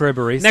drops.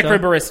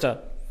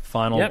 Necrobarista.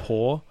 Final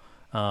Pour.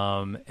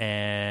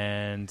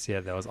 And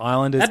yeah, there was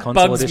Islanders that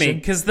console bugs edition. me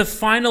because the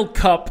Final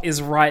Cup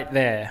is right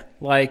there.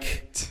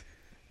 Like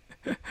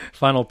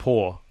Final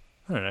Pour.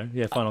 I don't know.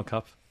 Yeah, Final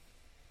Cup.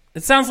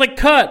 It sounds like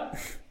cut.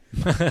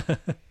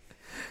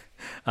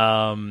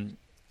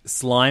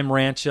 Slime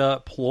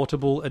Rancher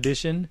Portable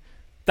Edition.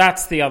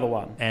 That's the other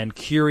one. And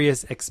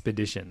Curious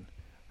Expedition.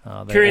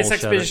 Curious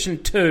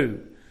Expedition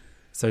 2.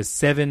 So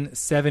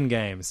seven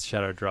games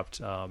shadow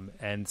dropped,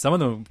 and some of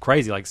them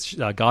crazy, like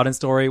Garden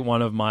Story,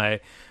 one of my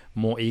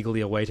more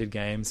eagerly awaited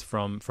games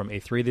from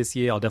E3 this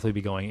year. I'll definitely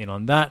be going in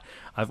on that.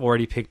 I've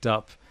already picked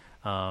up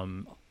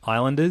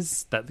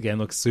Islanders. That game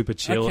looks super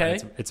chill. Okay.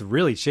 And it's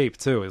really cheap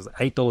too. It was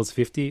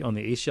 $8.50 on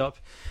the eShop.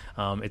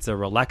 It's a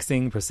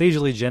relaxing,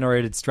 procedurally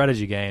generated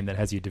strategy game that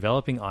has you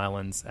developing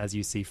islands as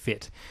you see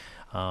fit.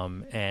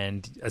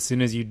 And as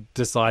soon as you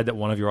decide that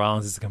one of your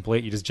islands is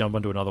complete, you just jump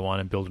onto another one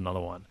and build another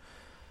one.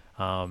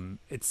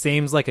 It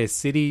seems like a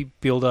city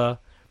builder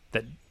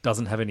that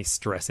doesn't have any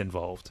stress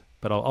involved,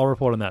 but I'll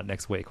report on that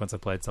next week once I've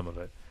played some of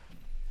it.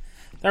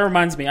 That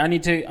reminds me, I'm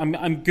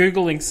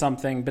Googling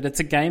something, but it's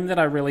a game that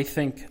I really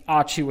think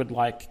Archie would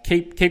like.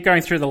 Keep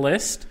going through the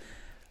list,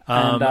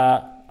 and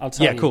I'll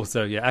tell you. Yeah, cool.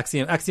 So yeah,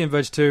 Axiom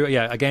Verge 2.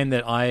 Yeah, a game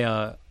that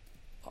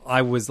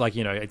I was like,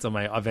 it's on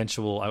my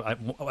eventual...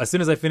 as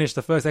soon as I finish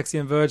the first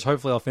Axiom Verge,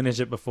 hopefully I'll finish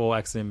it before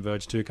Axiom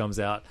Verge 2 comes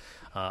out.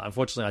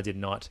 Unfortunately, I did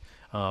not,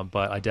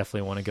 but I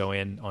definitely want to go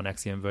in on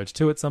Axiom Verge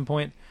 2 at some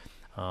point.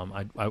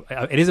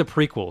 It is a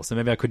prequel, so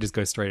maybe I could just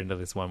go straight into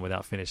this one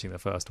without finishing the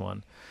first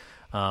one.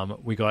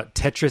 We got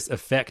Tetris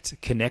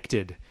Effect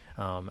Connected,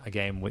 a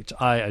game which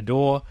I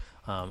adore.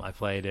 I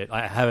played it.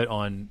 I have it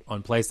on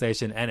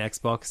PlayStation and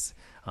Xbox.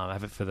 I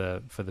have it for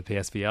the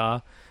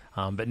PSVR,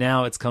 but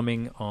now it's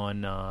coming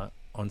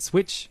on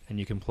Switch, and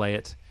you can play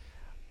it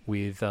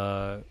with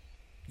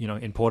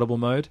in portable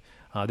mode.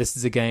 This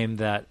is a game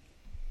that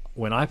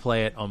when I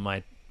play it on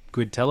my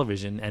good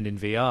television and in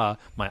VR,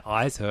 my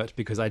eyes hurt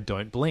because I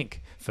don't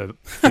blink for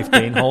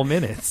 15 whole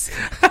minutes.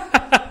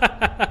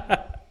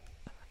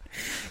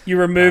 You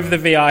remove the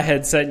VR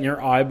headset and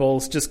your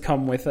eyeballs just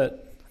come with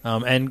it.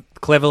 And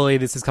cleverly,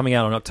 this is coming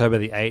out on October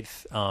the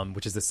 8th,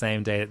 which is the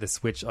same day that the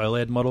Switch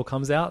OLED model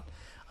comes out.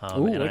 I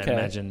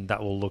imagine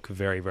that will look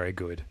very, very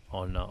good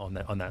on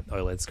that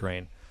OLED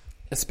screen.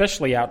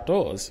 Especially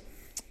outdoors.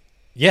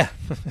 Yeah,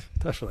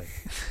 definitely.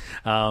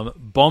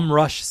 Bomb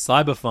Rush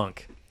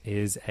Cyberfunk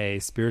is a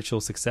spiritual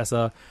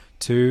successor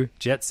to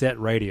Jet Set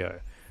Radio.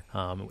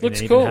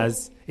 Looks cool.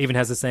 Even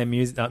has the same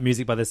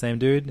music by the same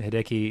dude,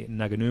 Hideki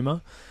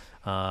Naganuma.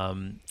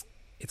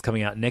 It's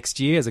coming out next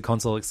year as a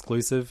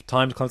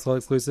timed console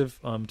exclusive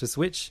to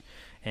Switch.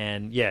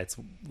 And yeah, it's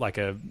like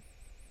I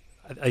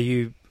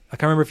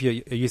can't remember if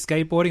are you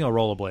skateboarding or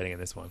rollerblading in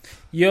this one?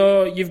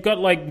 You've got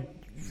like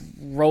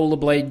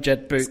rollerblade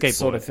jet boots skateboard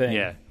sort of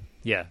thing.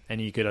 Yeah, and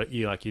you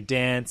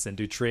dance and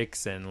do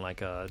tricks and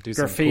like do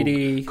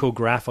graffiti, some cool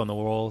graph on the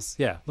walls.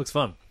 Yeah, looks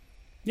fun.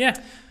 Yeah,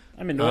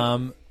 I'm into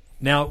it.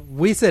 Now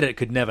we said it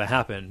could never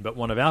happen, but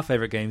one of our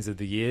favorite games of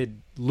the year,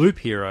 Loop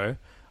Hero,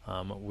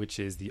 which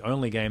is the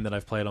only game that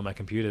I've played on my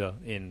computer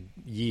in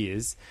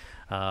years,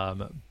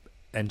 and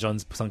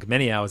John's sunk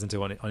many hours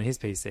into on his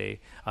PC,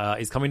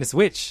 is coming to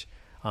Switch.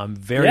 I'm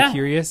very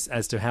curious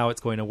as to how it's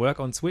going to work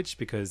on Switch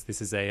because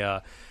this is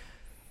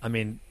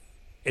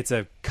it's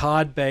a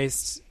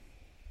card-based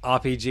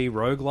RPG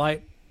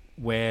roguelite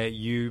where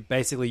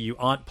you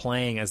aren't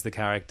playing as the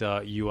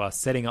character, you are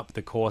setting up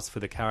the course for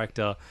the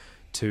character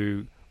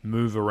to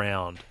move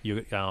around.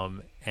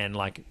 And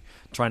like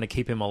trying to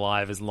keep him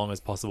alive as long as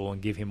possible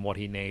and give him what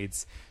he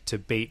needs to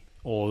beat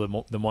all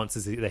the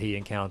monsters that he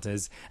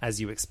encounters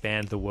as you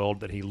expand the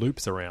world that he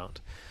loops around.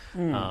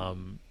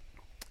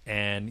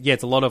 And yeah,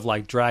 it's a lot of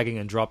like dragging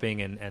and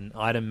dropping and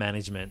item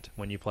management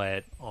when you play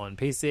it on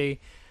PC.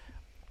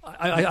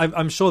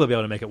 I'm sure they'll be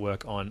able to make it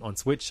work on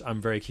Switch.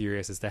 I'm very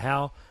curious as to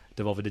how.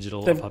 Devolver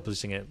Digital are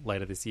publishing it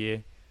later this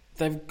year.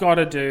 They've got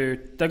to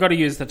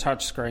use the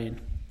touchscreen.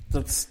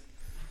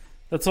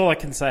 That's all I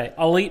can say.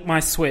 I'll eat my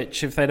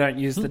Switch if they don't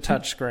use the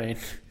touchscreen.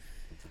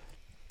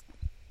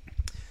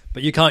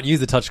 But you can't use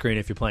the touchscreen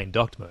if you're playing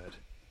docked mode.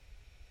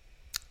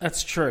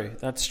 That's true.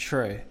 Looks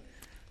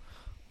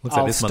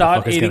like this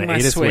motherfucker's going to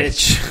eat a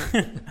Switch.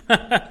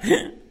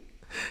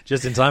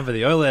 Just in time for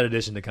the OLED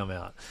edition to come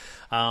out.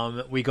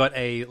 We got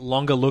a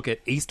longer look at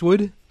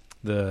Eastward,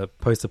 the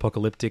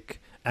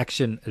post-apocalyptic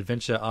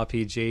action-adventure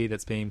RPG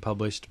that's being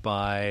published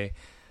by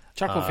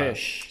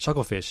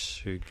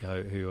Chucklefish,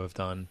 who have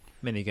done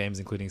many games,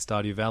 including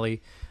Stardew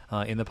Valley,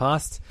 in the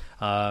past.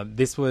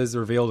 This was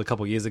revealed a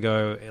couple years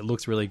ago. It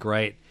looks really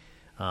great.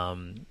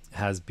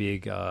 Has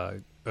big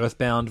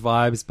Earthbound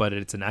vibes, but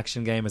it's an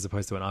action game as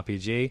opposed to an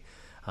RPG.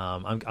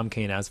 I'm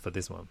keen as for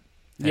this one.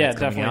 And yeah,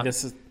 definitely.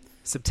 This is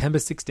September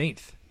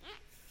 16th.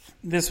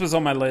 This was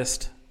on my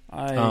list.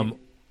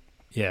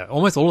 Yeah,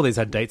 almost all of these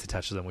had dates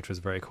attached to them, which was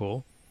very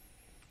cool.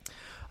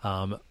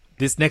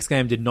 This next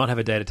game did not have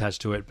a date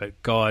attached to it,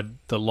 but God,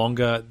 the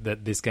longer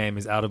that this game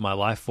is out of my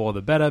life for,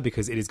 the better,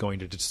 because it is going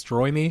to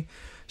destroy me.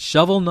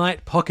 Shovel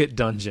Knight Pocket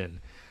Dungeon.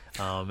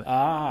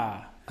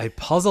 A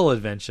puzzle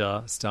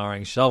adventure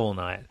starring Shovel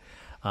Knight.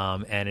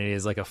 And it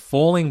is like a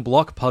falling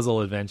block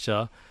puzzle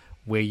adventure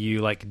where you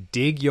like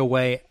dig your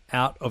way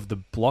out of the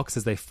blocks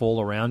as they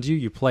fall around you.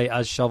 You play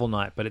as Shovel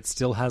Knight, but it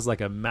still has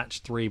like a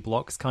match 3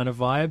 blocks kind of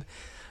vibe.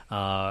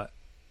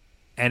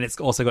 And it's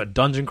also got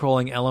dungeon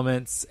crawling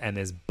elements, and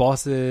there's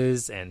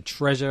bosses and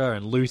treasure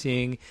and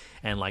looting,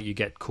 and like you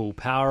get cool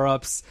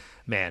power-ups.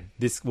 Man,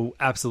 this will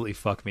absolutely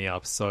fuck me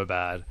up so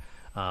bad.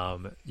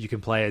 You can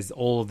play as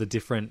all of the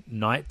different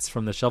knights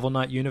from the Shovel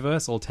Knight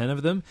universe, all 10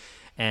 of them.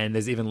 And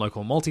there's even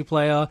local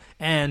multiplayer.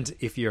 And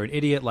if you're an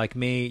idiot like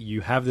me,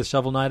 you have the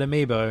Shovel Knight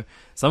amiibo.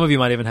 Some of you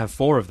might even have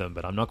 4 of them,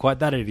 but I'm not quite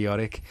that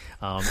idiotic.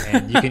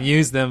 And you can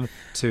use them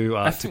to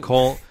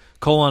call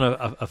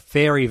on a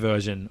fairy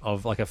version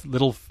of like a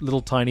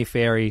little tiny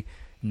fairy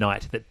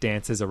knight that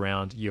dances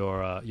around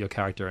your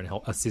character and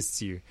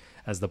assists you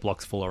as the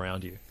blocks fall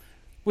around you.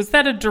 Was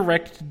that a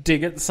direct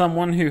dig at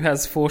someone who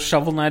has 4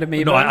 Shovel Knight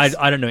amiibos? No,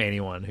 I don't know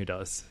anyone who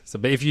does. So,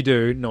 but if you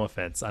do, no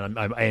offense.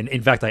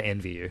 In fact, I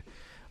envy you.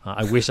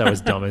 I wish I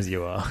was dumb as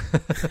you are.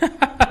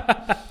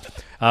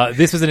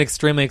 This was an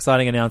extremely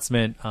exciting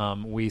announcement.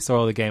 We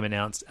saw the game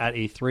announced at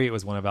E3. It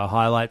was one of our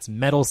highlights.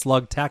 Metal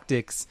Slug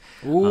Tactics.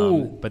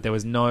 But there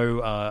was no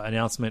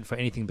announcement for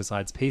anything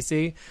besides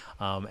PC.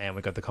 And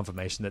we got the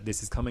confirmation that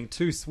this is coming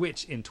to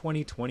Switch in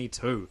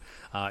 2022.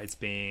 It's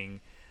being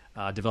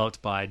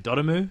developed by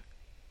Dotemu,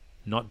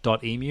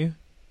 not .emu.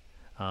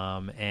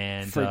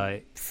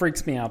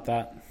 Freaks me out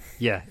that.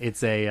 Yeah,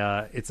 it's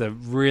a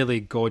really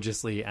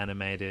gorgeously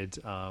animated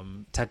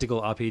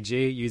tactical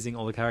RPG using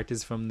all the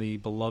characters from the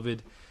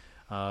beloved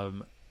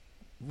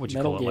what do you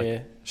Metal call it? Gear.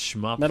 Like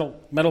shmup.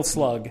 Metal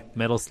Slug.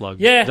 Metal Slug.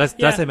 Yeah.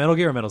 Did I say Metal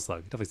Gear or Metal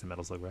Slug? Definitely said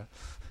Metal Slug, right?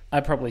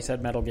 I probably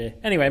said Metal Gear.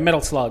 Anyway, Metal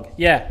Slug.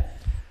 Yeah.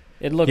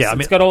 It looks.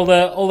 It's got all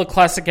the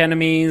classic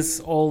enemies,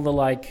 all the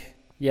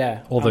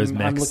those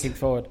mechs. I'm looking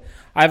forward.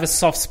 I have a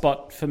soft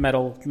spot for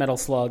Metal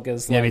Slug.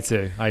 Me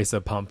too. I used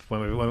to pump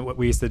when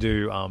we used to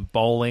do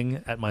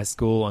bowling at my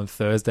school on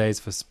Thursdays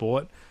for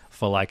sport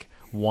for like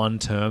one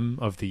term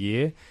of the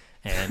year,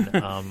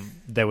 and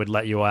they would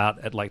let you out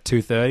at like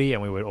 2:30,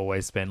 and we would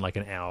always spend like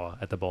an hour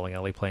at the bowling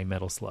alley playing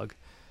Metal Slug.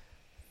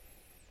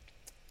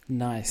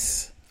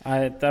 Nice.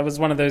 That was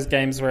one of those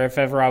games where if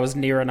ever I was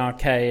near an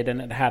arcade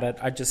and it had it,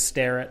 I'd just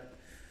stare at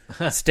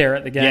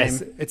the game.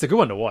 Yes, it's a good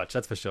one to watch,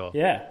 that's for sure.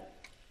 Yeah.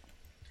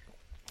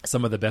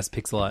 Some of the best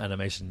pixel art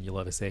animation you'll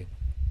ever see.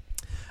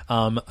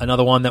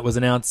 Another one that was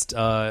announced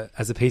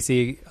as a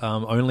PC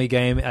only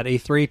game at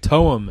E3,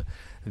 Toem,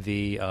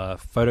 the a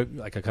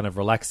kind of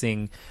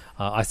relaxing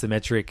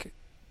isometric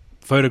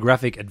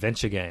photographic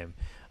adventure game.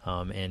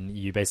 And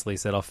you basically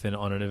set off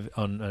on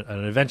an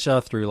adventure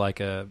through like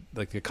a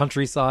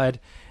countryside,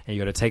 and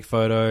you got to take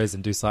photos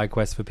and do side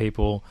quests for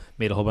people,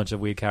 meet a whole bunch of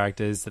weird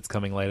characters. That's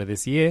coming later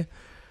this year.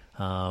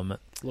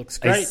 Looks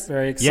great.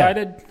 Very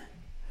excited. Yeah.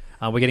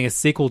 We're getting a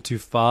sequel to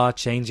Far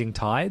Changing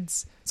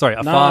Tides. Sorry,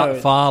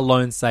 Far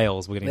Lone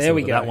Sails. We're getting a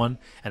sequel to that one,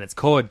 and it's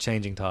called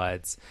Changing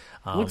Tides.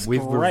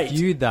 We've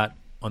reviewed that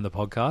on the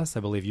podcast. I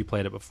believe you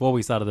played it before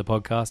we started the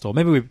podcast, or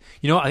maybe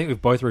I think we've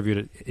both reviewed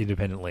it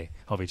independently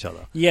of each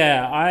other.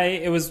 Yeah,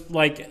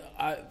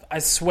 I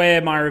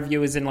swear my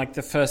review is in like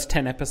the first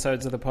 10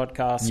 episodes of the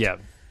podcast. Yeah,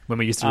 when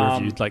we used to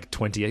review like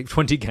 20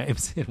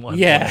 games in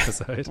one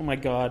episode. Oh my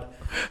god.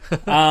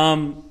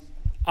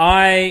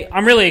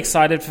 I'm really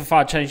excited for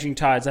Far Changing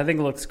Tides. I think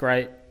it looks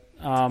great.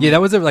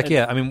 That was look,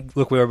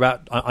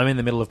 I'm in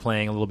the middle of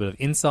playing a little bit of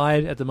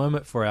Inside at the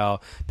moment for our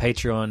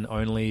Patreon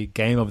only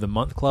Game of the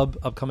Month Club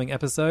upcoming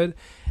episode,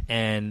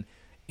 and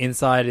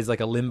Inside is like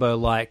a Limbo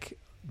like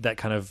that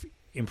kind of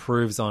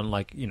improves on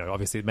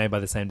obviously made by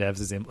the same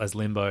devs as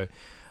Limbo,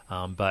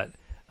 but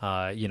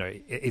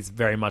it's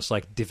very much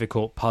like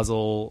difficult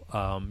puzzle,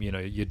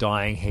 you're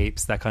dying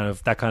heaps, that kind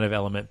of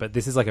element, but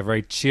this is like a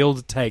very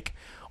chilled take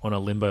on a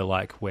Limbo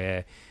like,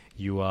 where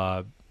you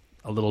are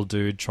a little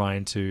dude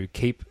trying to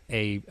keep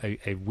a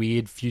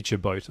weird future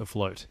boat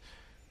afloat.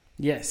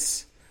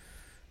 Yes.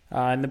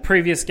 In the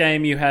previous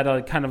game, you had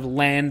a kind of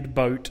land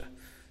boat.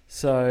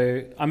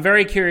 So I'm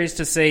very curious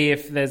to see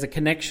if there's a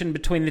connection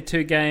between the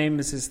two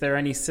games. Is there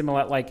any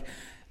similar,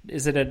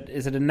 is it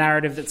a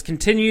narrative that's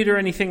continued or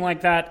anything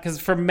like that? Because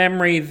from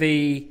memory,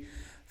 the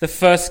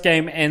first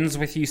game ends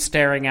with you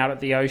staring out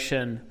at the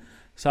ocean.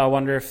 So I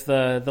wonder if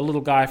the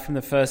little guy from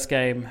the first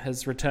game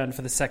has returned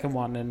for the second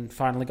one and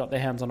finally got their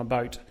hands on a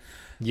boat.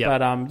 Yeah.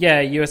 But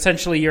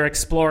you're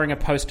exploring a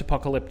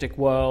post-apocalyptic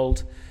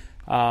world.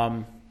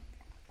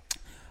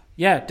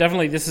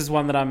 Definitely this is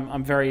one that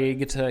I'm very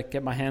eager to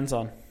get my hands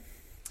on.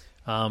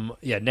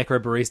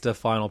 Necrobarista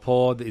Final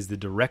Pour is the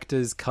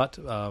director's cut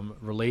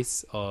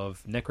release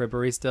of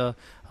Necrobarista,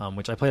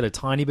 which I played a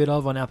tiny bit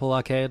of on Apple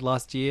Arcade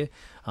last year.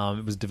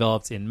 It was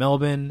developed in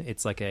Melbourne.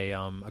 It's like a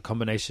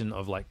combination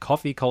of like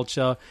coffee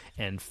culture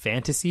and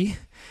fantasy,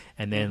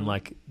 and then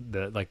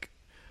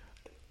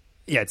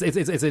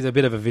it's a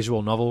bit of a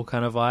visual novel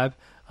kind of vibe.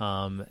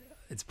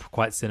 It's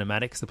quite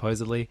cinematic,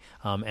 supposedly,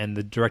 and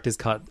the director's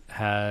cut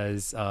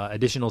has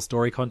additional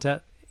story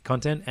content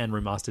and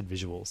remastered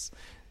visuals,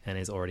 and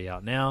is already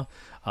out now.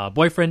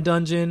 Boyfriend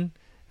Dungeon,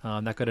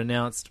 that got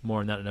announced.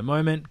 More on that in a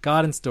moment.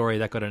 Garden Story,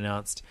 that got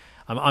announced.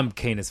 I'm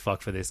keen as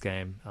fuck for this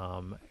game.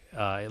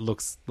 It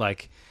looks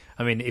like,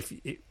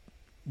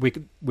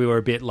 we were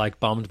a bit like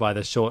bummed by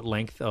the short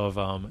length of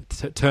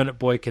Turnip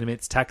Boy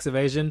Commits Tax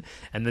Evasion,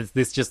 and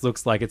this just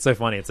looks like, it's so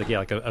funny. It's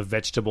like a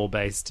vegetable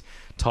based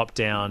top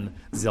down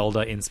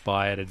Zelda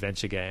inspired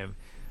adventure game.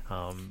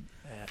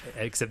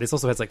 Except this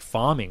also has like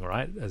farming,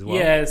 right, as well.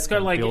 Yeah, it's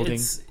got like building.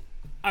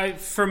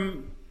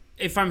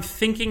 If I'm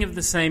thinking of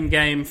the same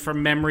game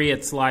from memory,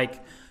 it's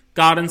like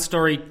Garden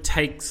Story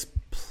takes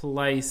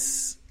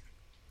place.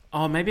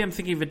 Oh, maybe I'm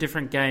thinking of a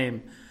different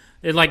game.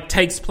 It like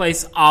takes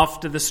place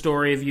after the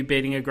story of you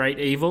beating a great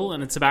evil,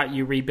 and it's about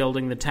you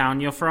rebuilding the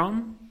town you're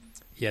from.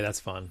 Yeah,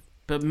 that's fun.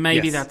 But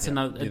maybe that's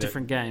a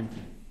different game.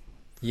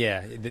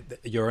 Yeah,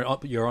 you're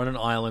on an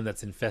island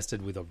that's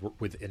infested with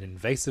an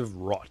invasive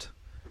rot.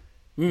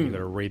 You've got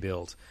to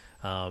rebuild.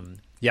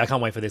 I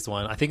can't wait for this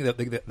one. I think that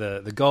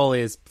the goal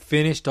is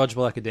finish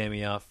Dodgeball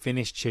Academia,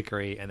 finish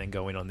Chicory, and then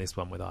go in on this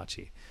one with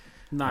Archie.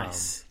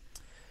 Nice.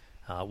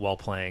 While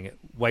playing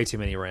way too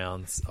many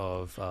rounds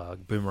of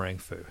Boomerang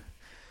Fu.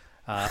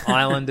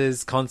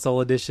 Islanders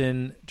console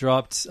edition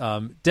dropped.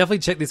 Definitely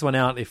check this one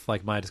out if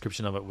like my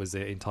description of it was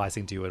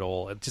enticing to you at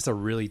all. It's just a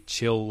really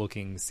chill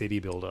looking city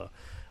builder.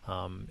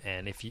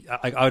 And if you,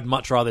 I would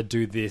much rather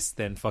do this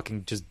than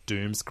fucking just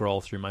doom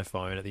scroll through my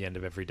phone at the end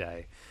of every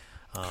day.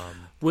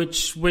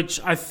 Which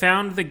I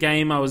found the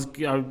game I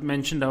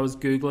mentioned I was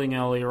Googling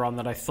earlier on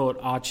that I thought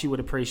Archie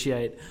would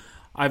appreciate.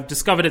 I've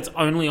discovered it's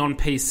only on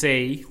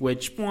PC,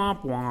 which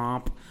womp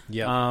womp.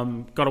 Yeah.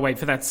 Got to wait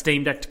for that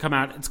Steam Deck to come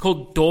out. It's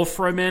called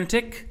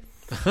Dorfromantik.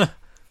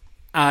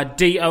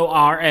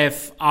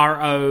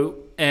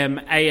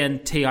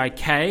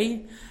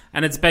 Dorfromantik.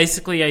 And it's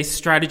basically a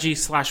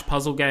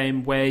strategy/puzzle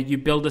game where you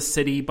build a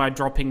city by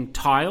dropping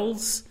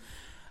tiles.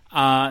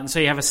 And so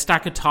you have a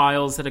stack of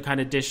tiles that are kind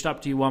of dished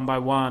up to you one by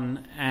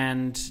one.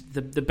 And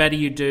the better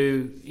you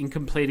do in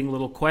completing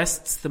little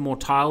quests, the more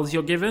tiles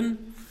you're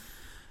given.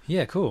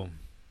 Yeah, cool.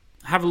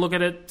 Have a look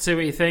at it, see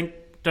what you think.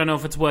 Don't know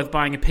if it's worth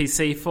buying a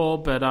PC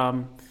for, but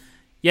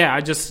yeah,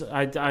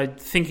 I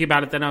thinking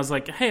about it then I was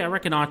like, hey, I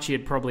reckon Archie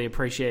would probably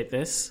appreciate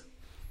this.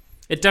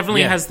 It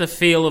definitely has the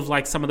feel of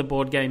like some of the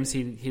board games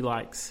he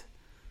likes.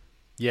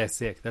 Yeah,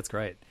 sick. That's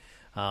great.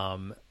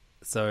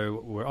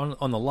 So we're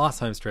on the last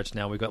home stretch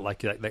now. We've got like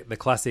the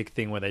classic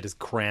thing where they just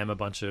cram a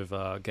bunch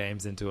of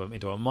games into a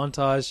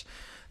montage.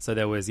 So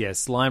there was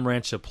Slime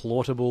Rancher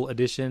Portable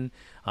Edition.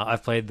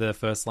 I've played the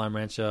first Slime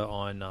Rancher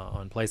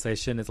on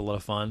PlayStation. It's a lot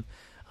of fun.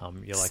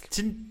 You're like,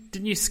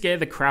 didn't you scare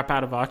the crap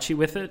out of Archie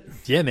with it?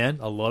 Yeah, man,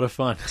 a lot of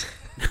fun.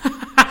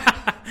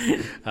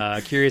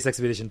 Curious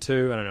Expedition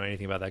 2. I don't know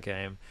anything about that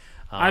game.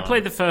 I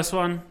played the first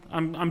one.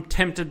 I'm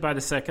tempted by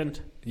the second.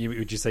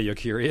 Would you say you're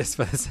curious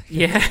by the second?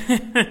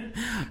 Yeah,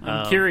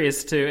 I'm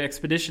curious to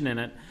Expedition in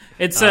it.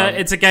 It's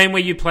a game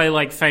where you play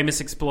like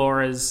famous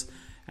explorers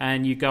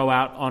and you go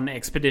out on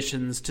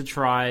expeditions to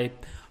try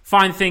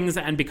find things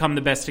and become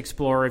the best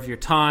explorer of your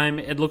time.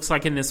 It looks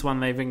like in this one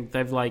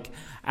they've like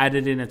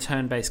added in a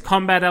turn-based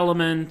combat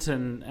element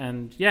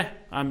and yeah,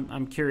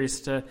 I'm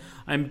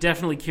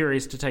definitely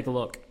curious to take a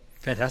look.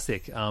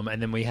 Fantastic.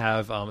 And then we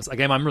have a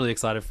game I'm really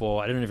excited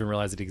for. I didn't even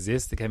realize it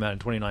exists. It came out in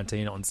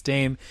 2019 on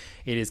Steam.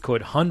 It is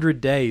called 100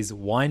 Days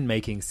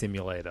Winemaking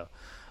Simulator.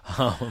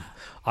 I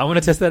want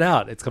to test that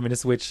out. It's coming to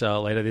Switch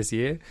later this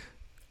year.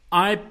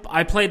 I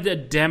played a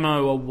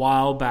demo a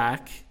while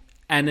back,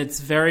 and it's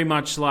very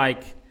much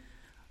like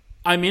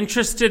I'm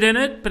interested in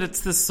it, but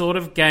it's the sort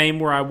of game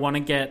where I want to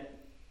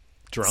get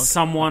drunk.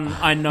 Someone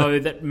I know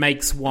that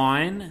makes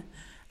wine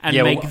and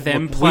make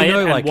them play it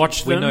and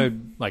watch them. We know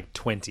like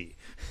 20.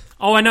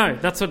 Oh, I know.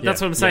 That's what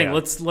I'm saying.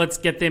 Yeah. Let's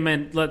get them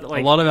in. A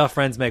lot of our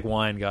friends make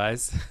wine,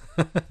 guys.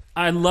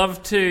 I'd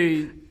love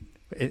to.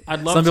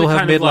 Some people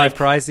have midlife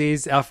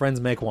crises. Our friends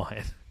make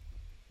wine.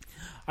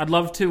 I'd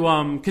love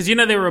to, because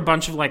there were a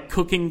bunch of like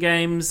cooking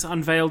games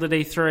unveiled at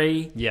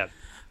E3. Yeah.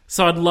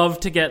 So I'd love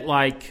to get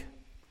like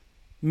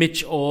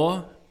Mitch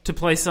Orr to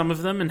play some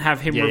of them and have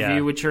him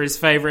review which are his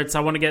favorites. I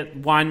want to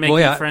get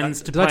winemaking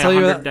friends to play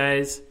 100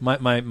 Days.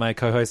 My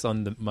co-hosts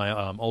on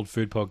my old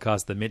food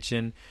podcast, The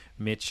Mitchin,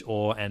 Mitch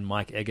Orr and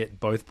Mike Eggett,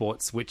 both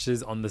bought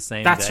Switches on the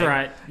same day. That's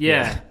right.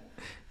 Yeah.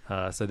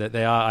 So that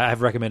they are. I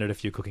have recommended a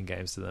few cooking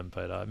games to them,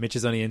 but Mitch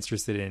is only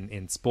interested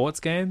in sports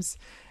games,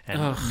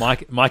 and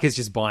Mike is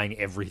just buying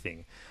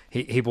everything.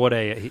 He bought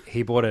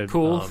a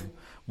cool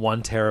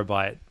 1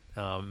 terabyte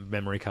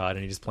memory card,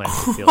 and he just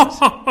plans to fill it.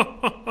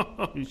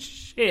 Oh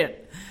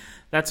shit,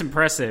 that's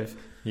impressive.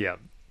 Yeah,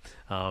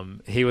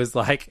 he was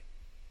like,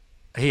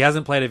 he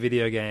hasn't played a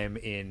video game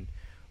in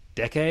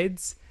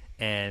decades,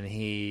 and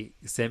he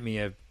sent me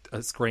a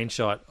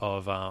screenshot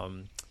of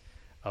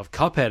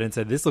Cuphead and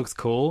said, "This looks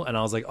cool," and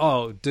I was like,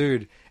 "Oh,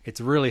 dude, it's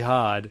really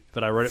hard."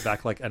 But I wrote it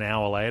back like an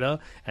hour later,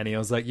 and he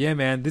was like, "Yeah,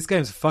 man, this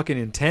game's fucking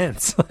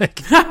intense.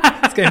 Like,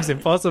 this game's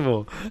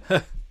impossible."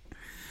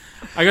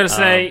 I gotta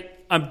say,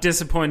 I'm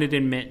disappointed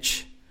in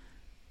Mitch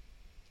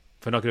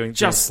for not doing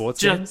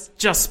sports games.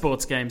 Just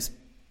sports games.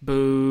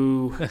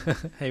 Boo.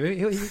 Hey,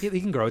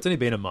 he can grow. It's only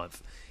been a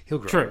month. He'll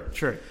grow.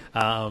 True.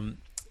 And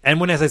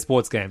when I say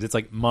sports games, it's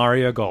like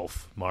Mario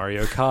Golf,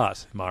 Mario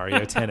Kart,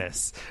 Mario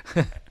Tennis.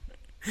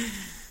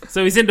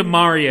 So he's into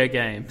Mario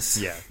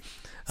games. Yeah.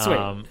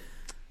 Sweet.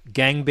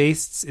 Gang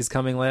Beasts is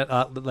coming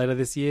later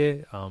this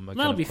year.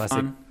 That'll be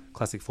fun.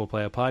 Classic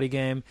 4-player party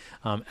game.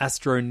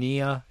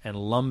 Astroneer and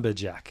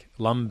Lumberjack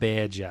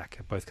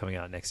are both coming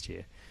out next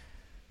year.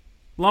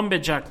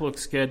 Lumberjack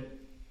looks good.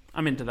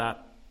 I'm into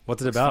that.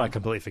 What's it about? I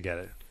completely forget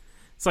it.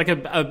 It's like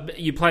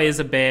you play as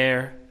a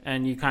bear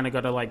and you kind of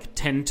got to like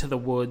tend to the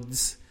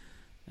woods.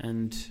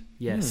 And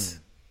yes.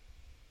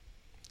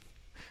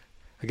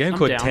 A game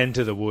called Tend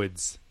to the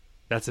Woods.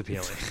 That's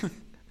appealing.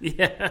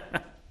 Yeah.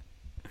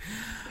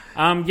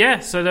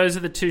 So those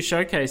are the 2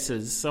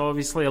 showcases. So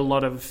obviously a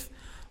lot of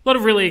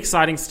really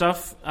exciting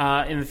stuff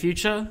in the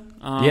future.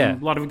 A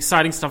lot of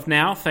exciting stuff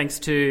now, thanks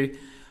to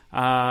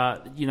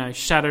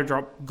Shadow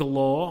Drop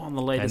galore on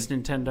the latest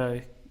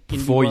Nintendo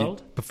indie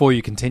world. Before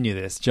you continue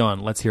this,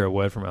 John, let's hear a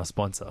word from our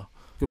sponsor.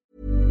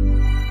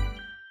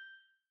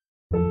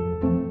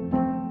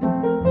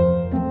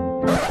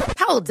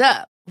 Hold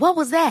up. What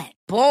was that?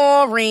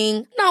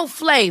 Boring. No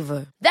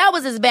flavor. That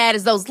was as bad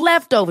as those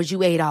leftovers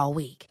you ate all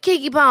week.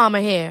 Keke Palmer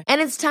here.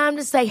 And it's time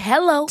to say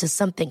hello to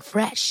something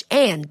fresh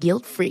and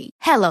guilt-free.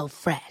 Hello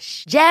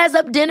Fresh. Jazz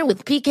up dinner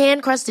with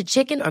pecan-crusted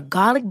chicken or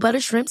garlic butter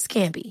shrimp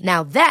scampi.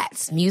 Now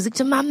that's music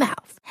to my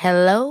mouth.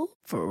 Hello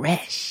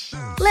Fresh.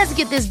 Let's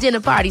get this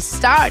dinner party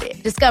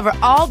started. Discover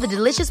all the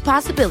delicious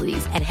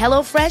possibilities at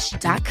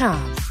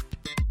HelloFresh.com.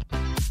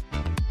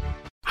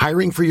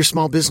 Hiring for your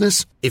small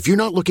business? If you're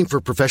not looking for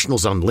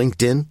professionals on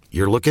LinkedIn,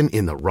 you're looking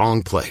in the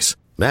wrong place.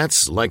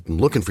 That's like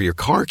looking for your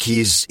car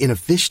keys in a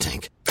fish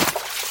tank.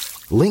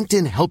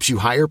 LinkedIn helps you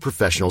hire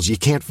professionals you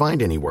can't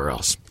find anywhere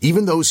else,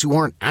 even those who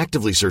aren't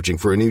actively searching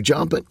for a new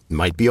job but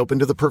might be open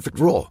to the perfect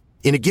role.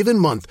 In a given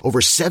month, over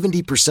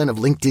 70% of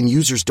LinkedIn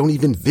users don't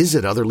even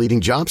visit other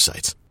leading job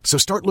sites. So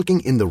start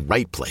looking in the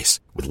right place.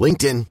 With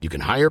LinkedIn, you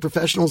can hire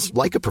professionals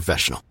like a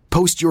professional.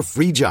 Post your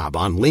free job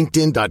on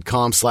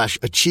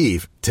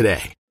linkedin.com/achieve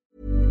today.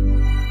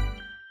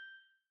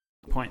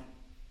 Point.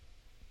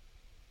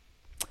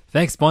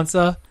 Thanks,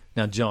 sponsor.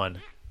 Now, John,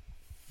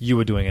 you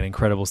were doing an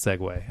incredible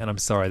segue, and I'm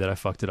sorry that I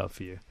fucked it up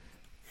for you.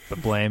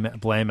 But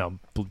blame our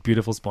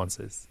beautiful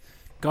sponsors.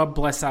 God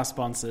bless our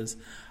sponsors.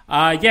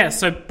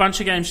 So a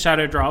bunch of games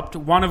shadow dropped,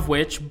 one of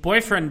which,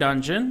 Boyfriend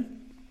Dungeon,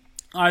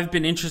 I've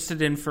been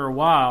interested in for a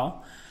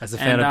while. As a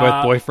fan of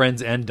both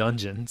boyfriends and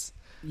dungeons.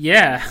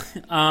 Yeah.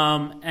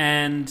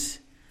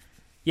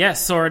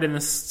 Saw it in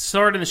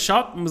the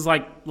shop and was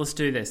like, let's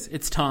do this.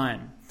 It's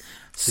time.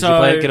 Did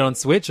you get it on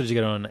Switch or did you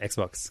get it on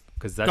Xbox?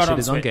 Because that shit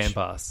is on Game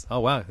Pass.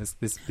 Oh, wow.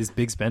 This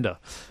big spender.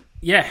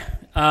 Yeah.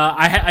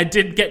 I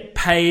did get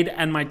paid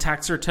and my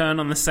tax return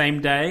on the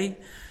same day.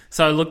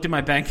 So I looked at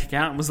my bank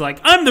account and was like,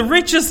 I'm the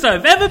richest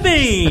I've ever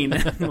been!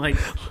 And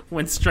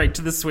went straight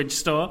to the Switch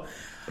store.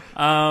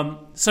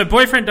 So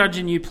Boyfriend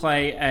Dungeon, you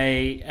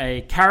play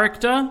a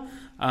character.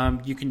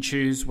 You can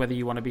choose whether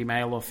you want to be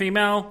male or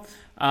female.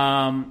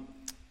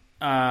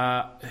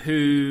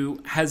 Who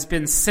has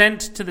been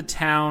sent to the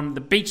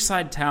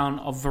beachside town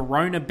of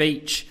Verona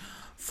Beach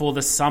for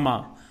the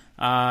summer.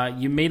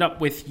 You meet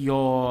up with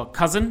your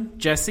cousin,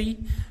 Jesse,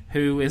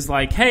 who is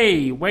like,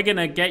 hey, we're going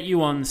to get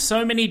you on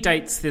so many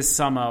dates this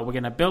summer. We're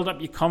going to build up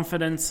your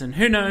confidence, and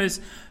who knows,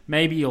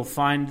 maybe you'll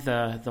find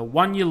the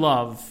one you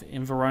love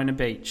in Verona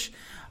Beach.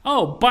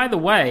 Oh, by the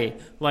way,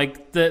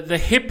 the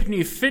hip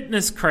new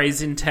fitness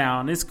craze in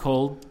town is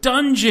called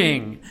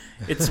dunging.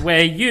 It's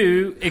where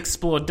you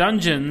explore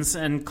dungeons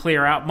and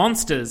clear out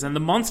monsters, and the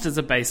monsters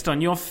are based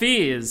on your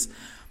fears.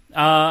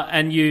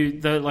 And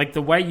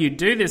the way you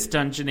do this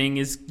dungeoning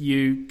is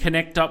you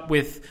connect up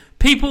with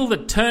people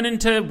that turn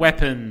into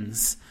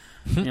weapons.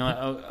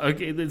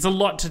 Okay, there's a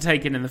lot to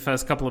take in the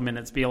first couple of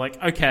minutes, but you're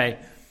like, okay.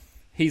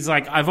 He's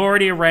like, I've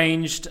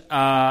arranged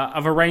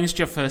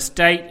your first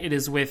date. It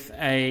is with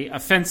a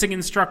fencing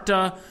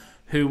instructor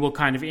who will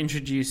kind of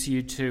introduce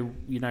you to,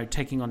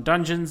 taking on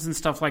dungeons and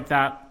stuff like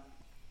that.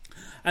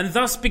 And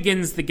thus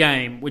begins the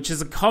game, which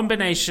is a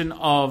combination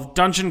of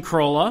dungeon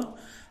crawler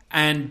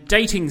and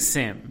dating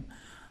sim.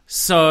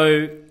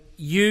 So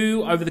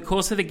over the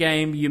course of the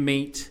game, you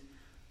meet,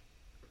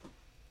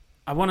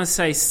 I want to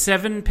say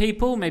 7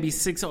 people, maybe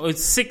 6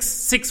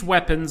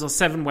 weapons or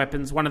 7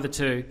 weapons, one of the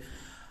two.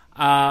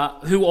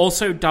 Who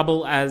also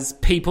double as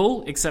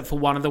people, except for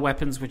one of the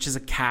weapons, which is a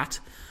cat.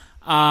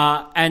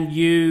 And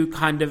you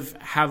kind of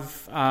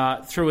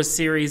have, through a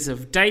series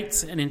of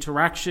dates and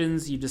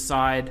interactions, you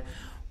decide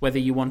whether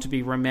you want to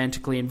be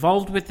romantically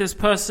involved with this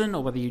person,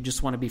 or whether you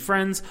just want to be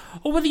friends,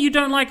 or whether you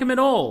don't like them at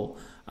all.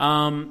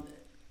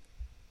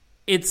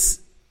 It's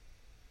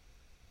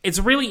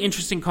a really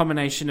interesting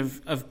combination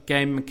of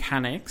game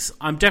mechanics.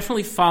 I'm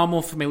definitely far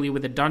more familiar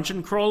with a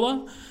dungeon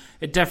crawler.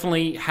 It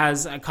definitely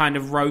has a kind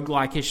of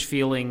roguelike-ish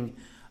feeling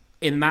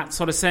in that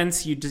sort of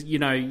sense. You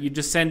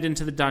descend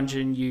into the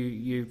dungeon,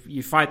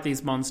 you fight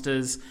these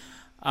monsters.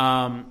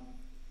 There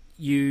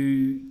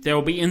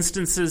will be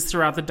instances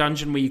throughout the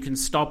dungeon where you can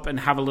stop and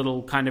have a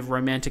little kind of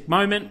romantic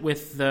moment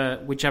with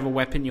whichever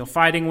weapon you're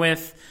fighting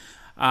with,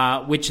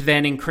 which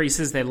then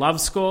increases their love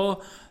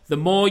score. The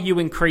more you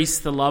increase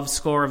the love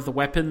score of the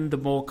weapon, the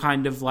more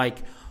kind of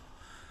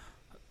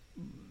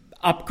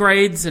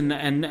upgrades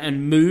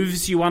and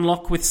moves you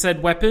unlock with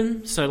said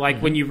weapon. So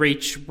when you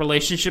reach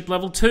relationship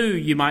level 2,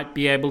 you might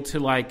be able to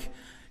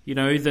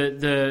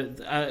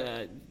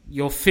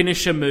your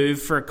finisher move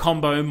for a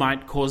combo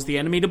might cause the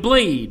enemy to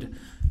bleed,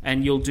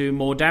 and you'll do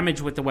more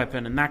damage with the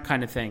weapon and that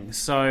kind of thing.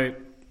 So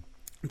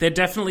there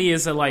definitely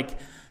is a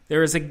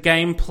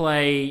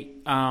gameplay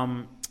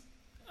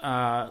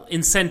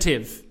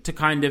incentive to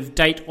kind of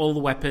date all the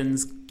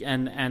weapons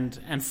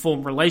and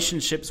form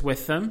relationships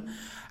with them.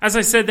 As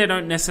I said, they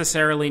don't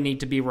necessarily need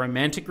to be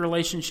romantic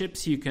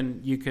relationships. You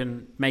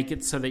can make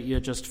it so that you're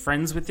just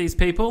friends with these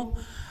people.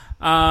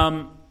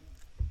 I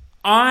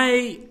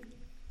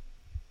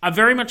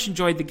very much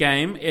enjoyed the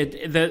game.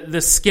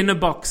 The Skinner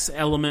box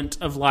element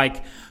of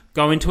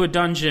go into a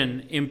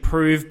dungeon,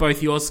 improve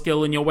both your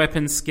skill and your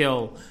weapon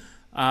skill.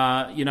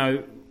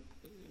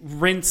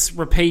 Rinse,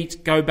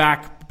 repeat, go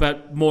back,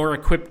 but more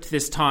equipped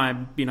this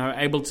time.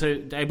 Able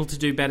to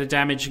do better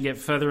damage and get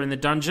further in the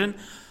dungeon.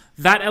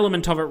 That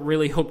element of it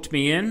really hooked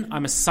me in.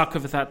 I'm a sucker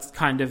for that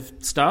kind of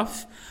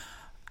stuff.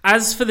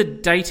 As for the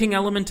dating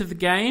element of the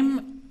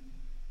game,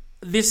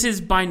 this is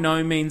by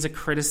no means a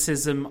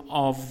criticism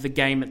of the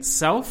game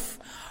itself.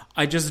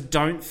 I just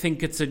don't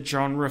think it's a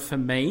genre for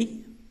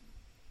me.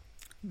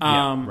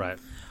 Right.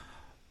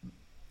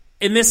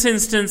 In this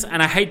instance,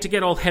 and I hate to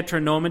get all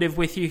heteronormative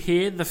with you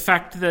here, the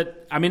fact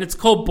that, it's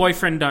called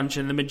Boyfriend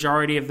Dungeon. The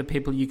majority of the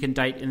people you can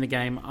date in the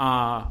game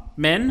are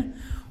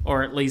men,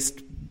 or at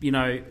least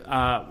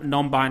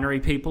non-binary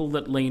people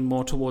that lean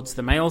more towards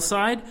the male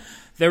side.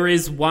 There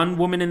is one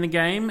woman in the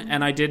game,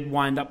 and I did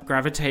wind up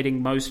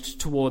gravitating most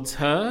towards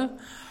her.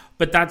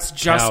 But that's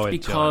just coward,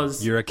 because...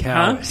 John. You're a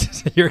coward.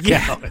 Huh? You're a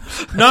coward.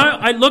 No,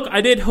 I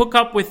did hook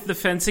up with the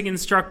fencing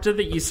instructor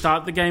that you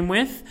start the game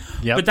with.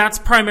 Yep. But that's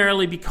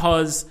primarily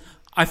because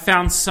I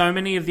found so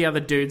many of the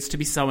other dudes to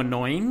be so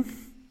annoying.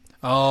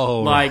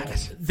 Oh,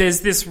 right.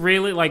 There's this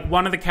really... Like,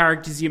 one of the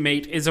characters you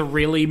meet is a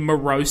really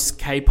morose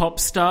K-pop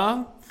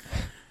star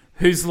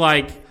who's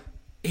like...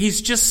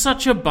 He's just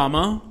such a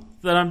bummer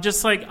that I'm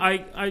just like,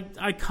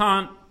 I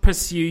can't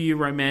pursue you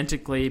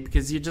romantically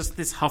because you're just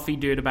this huffy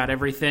dude about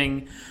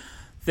everything.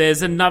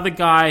 There's another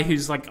guy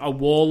who's like a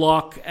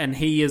warlock, and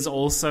he is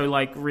also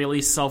like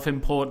really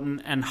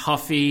self-important and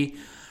huffy.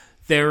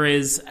 There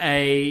is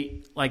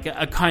a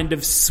kind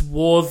of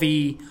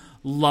swarthy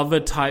lover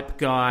type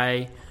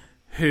guy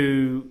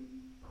who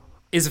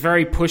is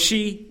very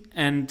pushy,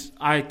 and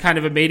I kind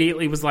of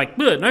immediately was like,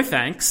 no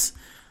thanks.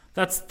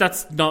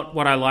 That's not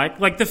what I like.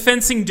 Like, the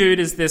fencing dude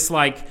is this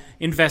like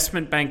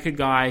investment banker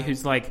guy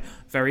who's like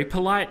very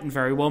polite and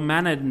very well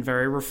mannered and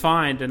very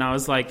refined, and I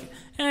was like,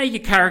 your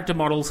character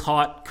model's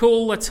hot,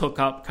 cool, let's hook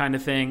up kind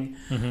of thing.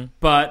 Mm-hmm.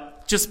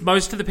 But just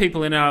most of the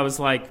people in it, I was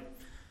like,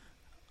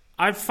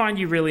 I find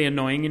you really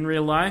annoying in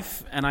real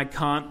life, and I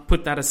can't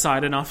put that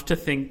aside enough to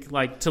think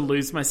like to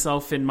lose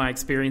myself in my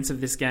experience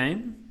of this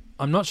game.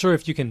 I'm not sure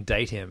if you can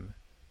date him,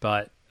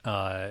 but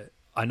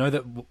I know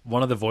that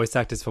one of the voice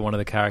actors for one of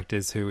the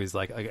characters who is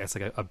like, I guess,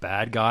 like a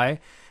bad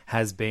guy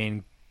has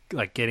been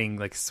like getting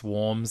like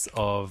swarms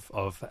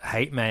of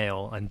hate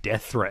mail and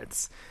death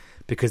threats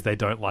because they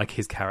don't like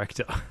his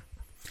character.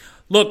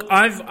 Look,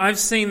 I've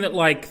seen that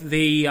like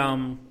the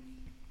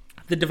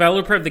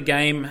developer of the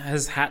game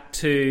has had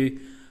to,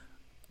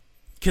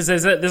 because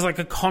there's like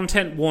a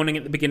content warning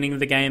at the beginning of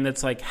the game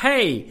that's like,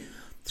 hey,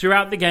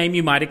 throughout the game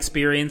you might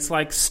experience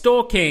like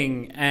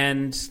stalking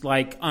and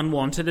like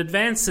unwanted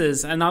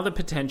advances and other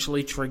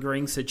potentially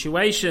triggering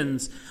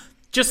situations.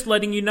 Just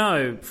letting you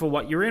know for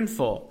what you're in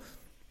for.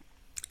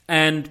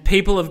 And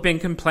people have been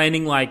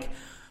complaining like,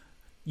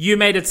 you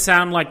made it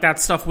sound like that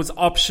stuff was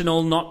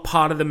optional, not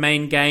part of the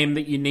main game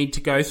that you need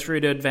to go through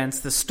to advance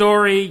the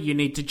story. You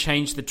need to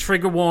change the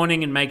trigger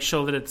warning and make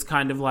sure that it's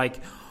kind of like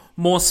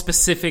more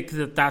specific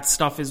that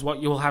stuff is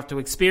what you'll have to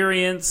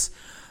experience.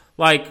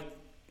 Like,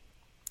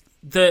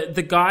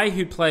 the guy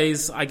who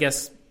plays, I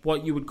guess,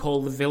 what you would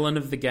call the villain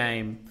of the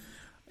game,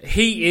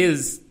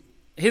 his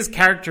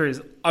character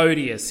is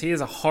odious. He is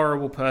a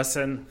horrible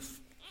person.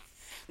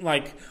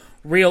 Like,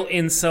 real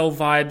incel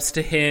vibes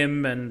to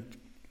him, and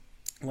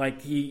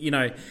like he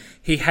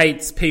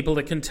hates people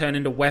that can turn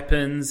into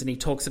weapons, and he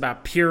talks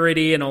about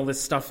purity and all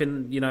this stuff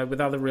in, with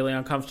other really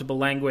uncomfortable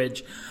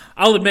language.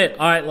 I'll admit,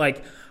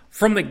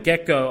 from the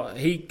get-go,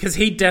 because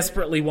he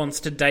desperately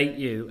wants to date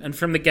you, and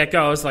from the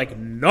get-go I was like,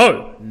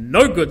 no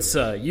good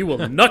sir, you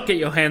will not get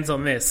your hands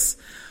on this.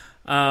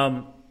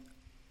 And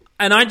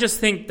I just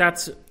think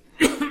that's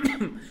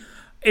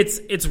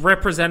it's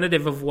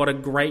representative of what a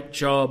great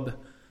job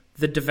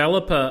the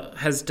developer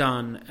has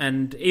done,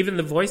 and even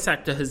the voice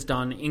actor has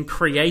done, in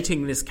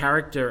creating this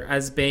character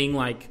as being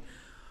like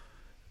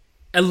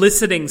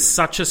eliciting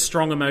such a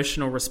strong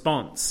emotional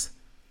response.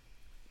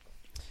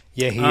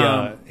 Yeah,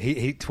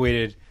 he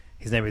tweeted,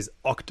 his name is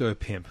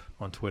Octopimp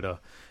on Twitter,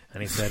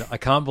 and he said, I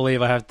can't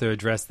believe I have to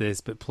address this,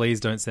 but please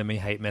don't send me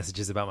hate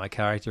messages about my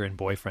character in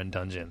Boyfriend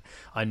Dungeon.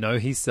 I know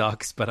he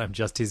sucks, but I'm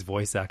just his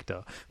voice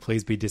actor.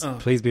 Please be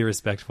please be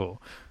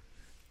respectful.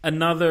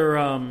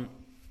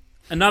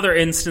 Another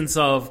instance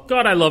of,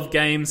 God, I love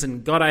games,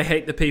 and God, I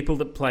hate the people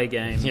that play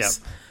games. Yep.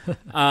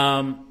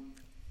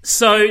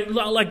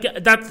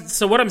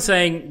 So what I'm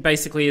saying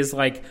basically is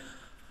like,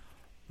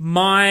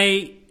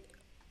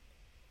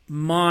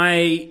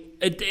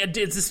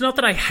 it's not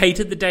that I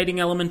hated the dating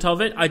element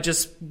of it. I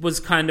just was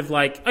kind of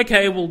like,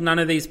 okay, well, none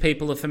of these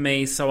people are for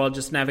me, so I'll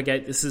just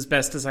navigate this as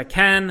best as I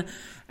can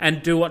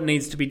and do what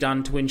needs to be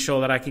done to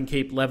ensure that I can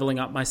keep leveling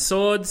up my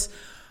swords.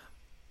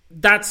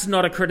 That's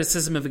not a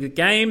criticism of the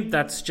game.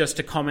 That's just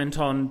a comment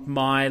on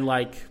my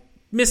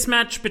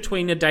mismatch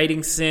between a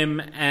dating sim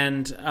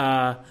and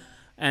my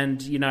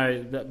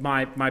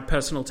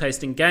personal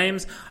taste in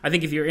games. I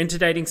think if you're into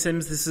dating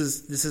sims, this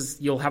is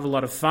you'll have a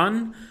lot of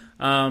fun.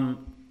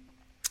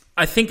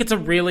 I think it's a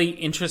really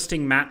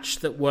interesting match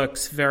that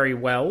works very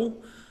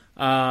well.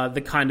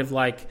 The kind of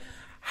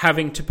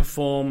having to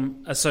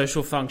perform a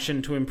social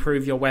function to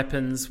improve your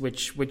weapons,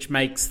 which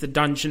makes the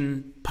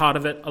dungeon part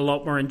of it a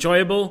lot more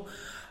enjoyable.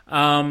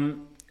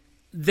 What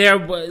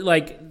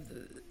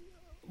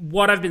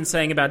I've been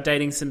saying about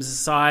dating sims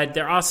aside,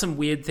 there are some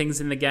weird things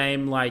in the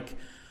game. Like,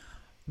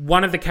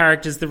 one of the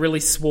characters, the really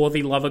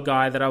swarthy lover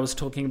guy that I was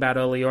talking about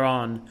earlier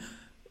on,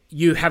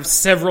 you have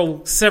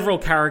several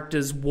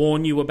characters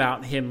warn you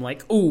about him,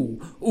 like,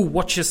 ooh,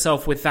 watch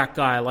yourself with that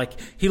guy. Like,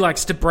 he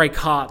likes to break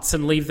hearts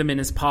and leave them in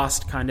his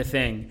past, kind of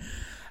thing.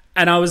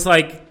 And I was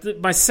like,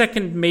 my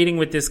second meeting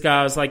with this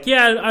guy, I was like,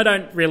 yeah, I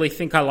don't really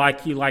think I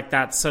like you like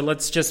that, so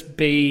let's just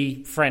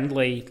be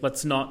friendly.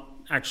 Let's not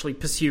actually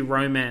pursue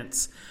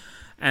romance.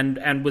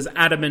 And was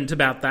adamant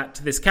about that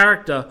to this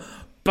character.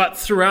 But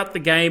throughout the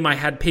game, I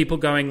had people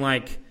going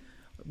like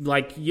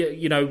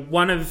you know,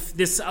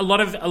 a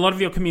lot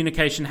of your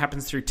communication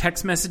happens through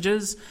text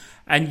messages,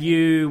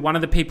 and one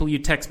of the people you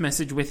text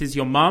message with is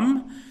your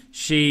mum.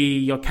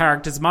 Your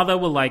character's mother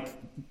will like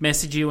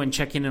message you and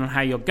check in on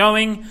how you're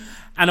going.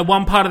 And at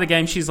one part of the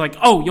game, she's like,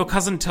 "Oh, your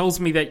cousin tells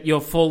me that you're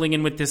falling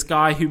in with this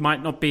guy who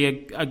might not be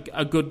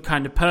a good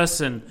kind of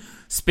person."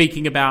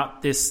 Speaking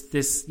about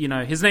this, you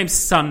know, his name's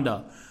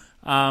Sunder.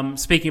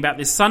 Speaking about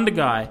this Sunder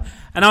guy,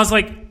 and I was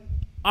like,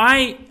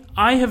 I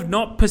have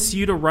not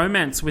pursued a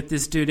romance with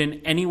this dude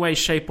in any way,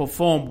 shape, or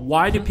form.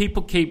 Why do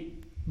people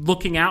keep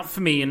looking out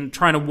for me and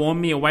trying to warn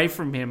me away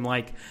from him?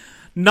 Like,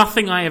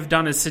 nothing I have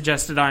done has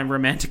suggested I'm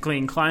romantically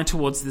inclined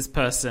towards this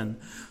person.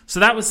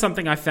 So that was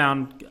something I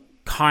found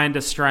kind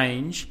of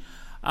strange.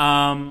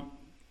 You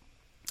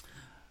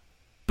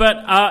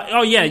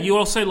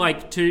also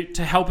like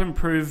to help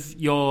improve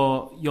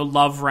your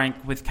love rank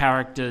with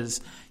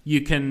characters.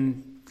 You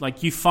can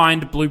you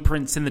find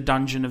blueprints in the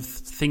dungeon of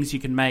things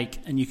you can make,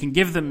 and you can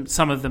give them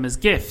some of them as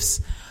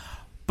gifts.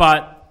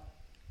 But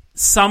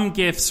some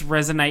gifts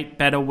resonate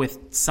better with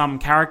some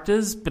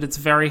characters, but it's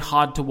very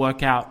hard to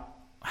work out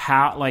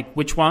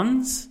which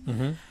ones.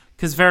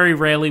 Because very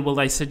rarely will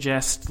they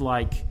suggest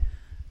hey,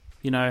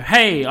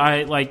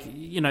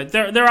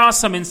 there are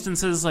some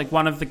instances, like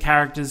one of the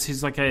characters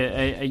who's like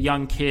a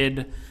young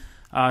kid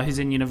who's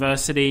in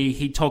university.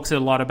 He talks a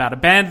lot about a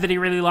band that he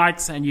really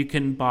likes, and you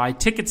can buy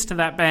tickets to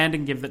that band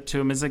and give that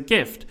to him as a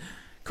gift.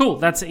 Cool,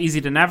 that's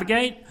easy to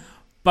navigate.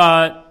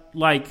 But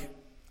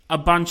a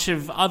bunch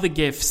of other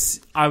gifts,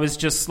 I was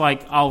just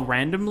like, I'll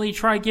randomly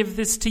try give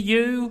this to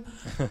you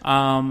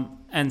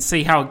and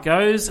see how it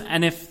goes.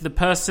 And if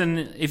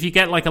you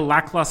get a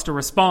lackluster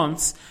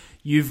response,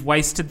 you've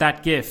wasted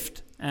that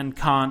gift and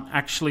can't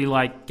actually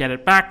get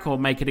it back or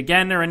make it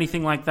again or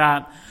anything like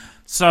that.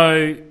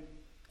 So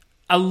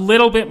a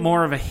little bit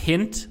more of a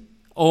hint,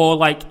 or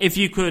if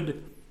you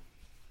could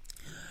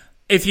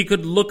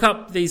look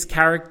up these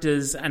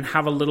characters and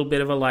have a little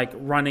bit of a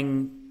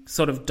running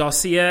sort of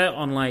dossier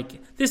on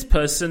this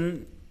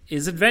person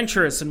is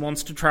adventurous and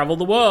wants to travel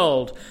the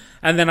world,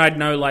 and then I'd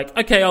know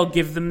okay, I'll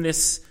give them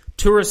this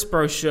tourist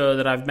brochure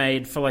that I've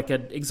made for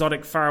an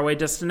exotic faraway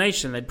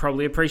destination. They'd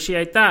probably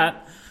appreciate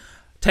that.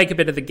 Take a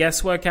bit of the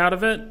guesswork out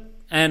of it.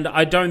 And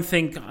I don't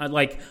think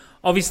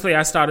obviously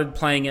I started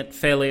playing it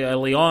fairly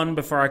early on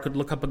before I could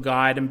look up a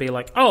guide and be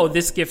like, oh,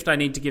 this gift I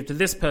need to give to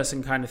this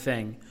person kind of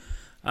thing.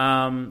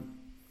 So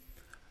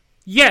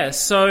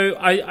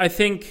I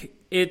think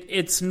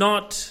it's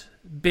not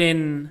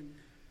been...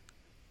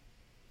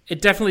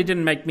 It definitely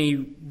didn't make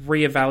me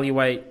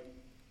reevaluate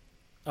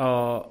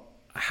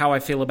how I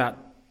feel about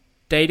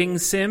dating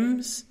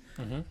sims.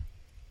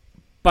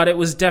 But it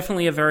was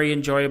definitely a very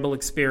enjoyable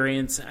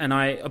experience, and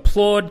I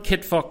applaud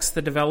Kitfox,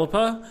 the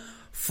developer,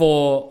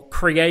 for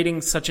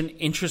creating such an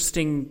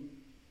interesting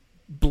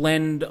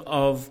blend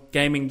of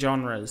gaming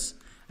genres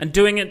and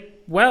doing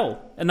it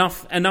well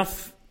enough.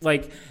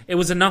 It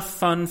was enough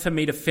fun for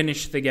me to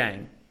finish the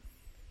game.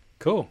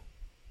 Cool.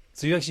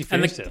 So you actually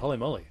finished it? Holy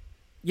moly!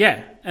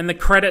 Yeah, and the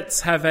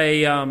credits have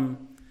a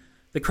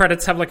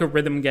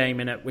rhythm game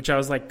in it, which I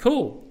was like,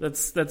 cool.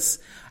 That's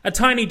a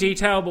tiny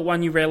detail, but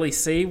one you rarely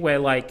see,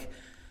 where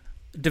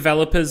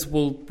developers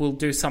will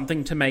do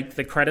something to make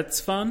the credits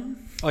fun.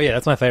 Oh yeah,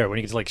 that's my favorite, when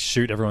you get to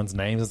shoot everyone's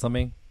names or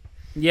something.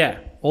 Yeah.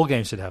 All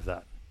games should have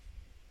that.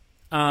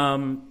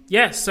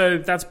 So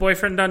that's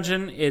Boyfriend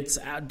Dungeon. It's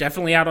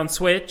definitely out on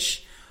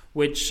Switch,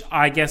 which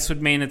I guess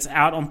would mean it's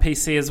out on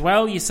PC as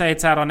well. You say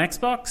it's out on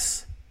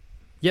Xbox?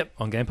 Yep,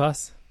 on Game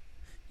Pass.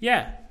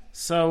 Yeah.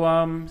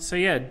 So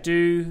yeah,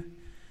 do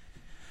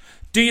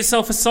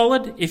yourself a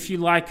solid if you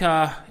like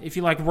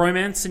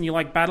romance and you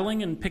like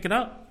battling, and pick it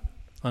up.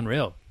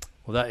 Unreal.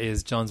 Well, that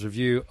is John's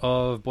review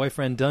of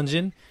Boyfriend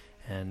Dungeon,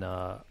 and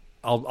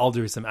I'll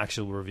do some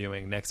actual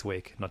reviewing next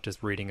week, not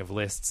just reading of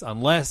lists,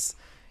 unless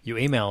you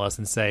email us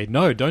and say,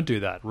 no, don't do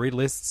that. Read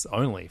lists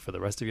only for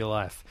the rest of your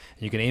life.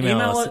 And you can email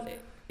us.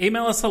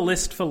 Email us a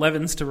list for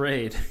Levins to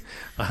read.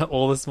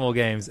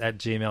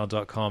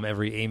 allthesmallgames@gmail.com.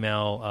 Every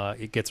email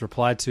it gets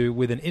replied to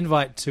with an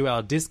invite to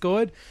our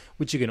Discord,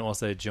 which you can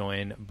also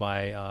join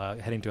by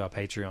heading to our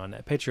Patreon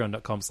at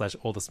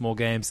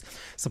patreon.com/allthesmallgames.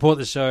 Support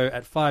the show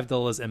at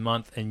 $5 a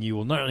month, and you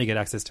will not only get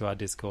access to our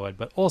Discord,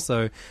 but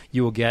also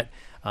you will get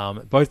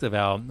both of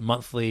our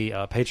monthly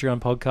Patreon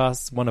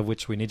podcasts, one of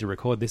which we need to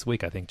record this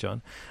week, I think,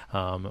 John.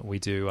 We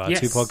do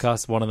two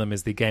podcasts. One of them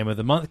is the Game of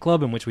the Month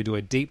Club, in which we do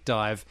a deep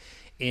dive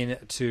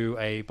into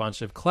a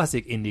bunch of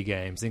classic indie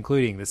games,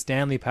 including The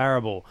Stanley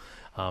Parable,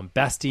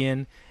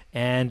 Bastion,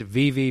 and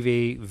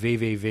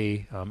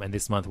VVV. And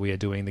this month we are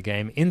doing the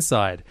game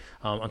Inside.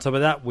 On top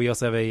of that, we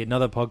also have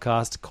another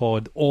podcast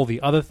called All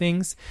the Other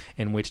Things,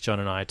 in which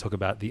John and I talk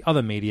about the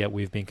other media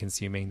we've been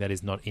consuming that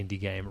is not indie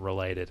game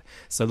related.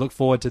 So look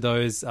forward to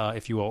those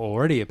if you are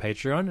already a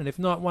Patreon, and if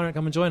not, why not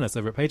come and join us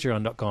over at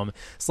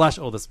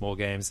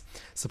patreon.com/allthesmallgames.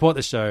 Support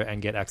the show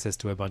and get access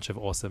to a bunch of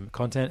awesome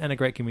content and a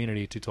great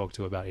community to talk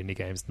to about indie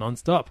games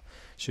non-stop,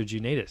 should you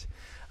need it.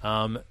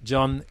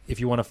 John, if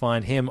you want to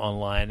find him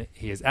online,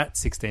 he is at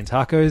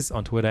 16tacos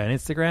on Twitter and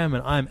Instagram,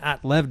 and I'm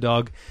at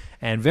LevDog.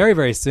 And very,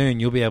 very soon,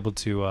 you'll be able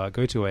to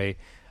go to a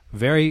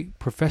very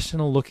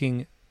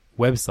professional-looking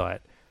website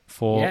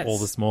for all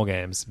the small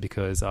games,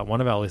 because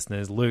one of our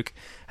listeners, Luke,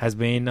 has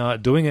been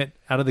doing it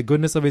out of the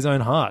goodness of his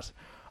own heart.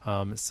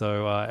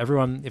 So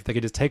everyone, if they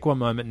could just take one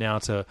moment now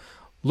to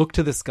look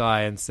to the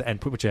sky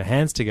and put your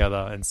hands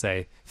together and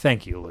say,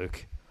 thank you,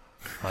 Luke.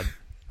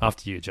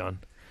 After you, John.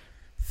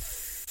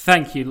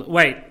 Thank you.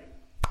 Wait.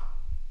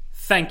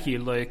 Thank you,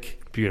 Luke.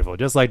 Beautiful.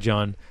 Just like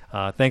John.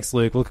 Thanks,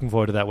 Luke. Looking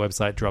forward to that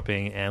website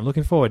dropping, and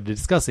looking forward to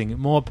discussing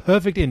more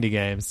perfect indie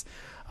games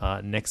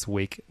next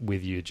week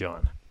with you,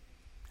 John.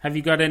 Have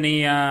you got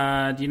any...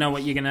 do you know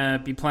what you're going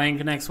to be playing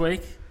for next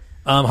week?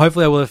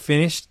 Hopefully I will have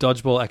finished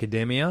Dodgeball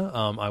Academia.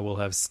 I will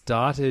have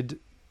started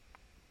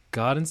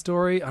Garden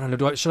Story. I don't know.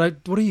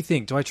 What do you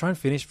think? Do I try and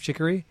finish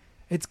Chicory?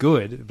 It's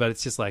good, but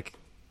it's just like...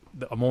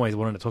 I'm always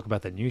wanting to talk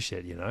about the new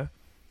shit, you know?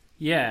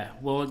 Yeah,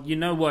 well, you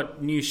know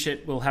what new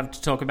shit we'll have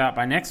to talk about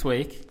by next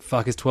week?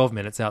 Fuck, it's 12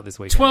 minutes out this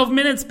week. 12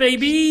 minutes,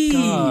 baby!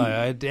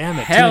 God damn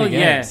it. Hell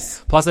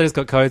yes. Plus, I just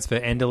got codes for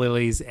Ender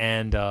Lilies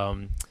and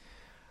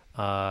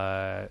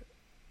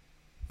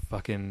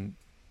fucking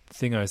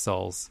Thingo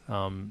Souls.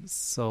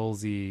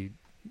 Soulsy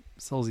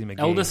McGee.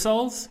 Elder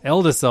Souls?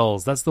 Elder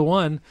Souls, that's the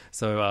one.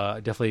 So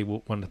definitely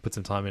want to put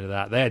some time into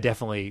that. They are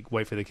definitely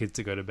wait for the kids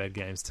to go to bed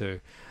games too.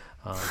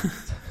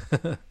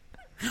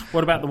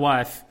 What about the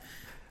wife?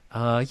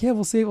 Yeah,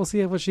 we'll see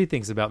what she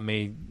thinks about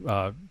me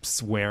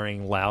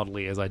swearing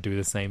loudly as I do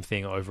the same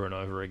thing over and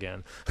over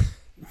again.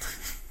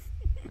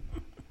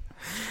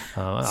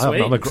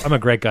 I'm a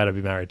great guy to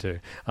be married to.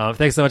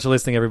 Thanks so much for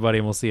listening, everybody,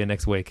 and we'll see you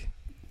next week.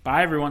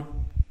 Bye, everyone.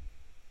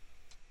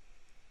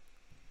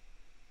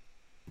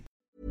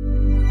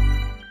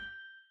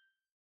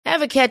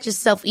 Ever catch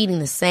yourself eating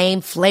the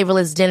same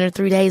flavorless dinner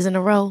 3 days in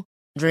a row?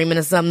 Dreaming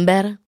of something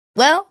better?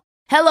 Well,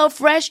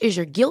 HelloFresh is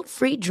your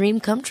guilt-free dream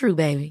come true,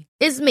 baby.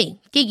 It's me,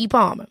 Keke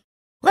Palmer.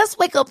 Let's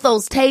wake up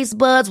those taste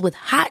buds with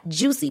hot,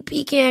 juicy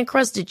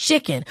pecan-crusted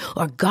chicken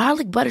or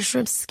garlic butter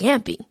shrimp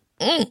scampi.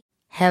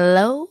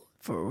 Hello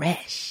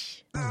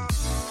Fresh.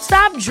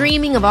 Stop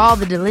dreaming of all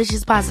the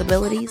delicious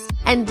possibilities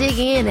and dig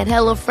in at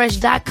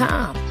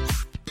HelloFresh.com.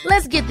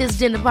 Let's get this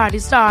dinner party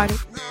started.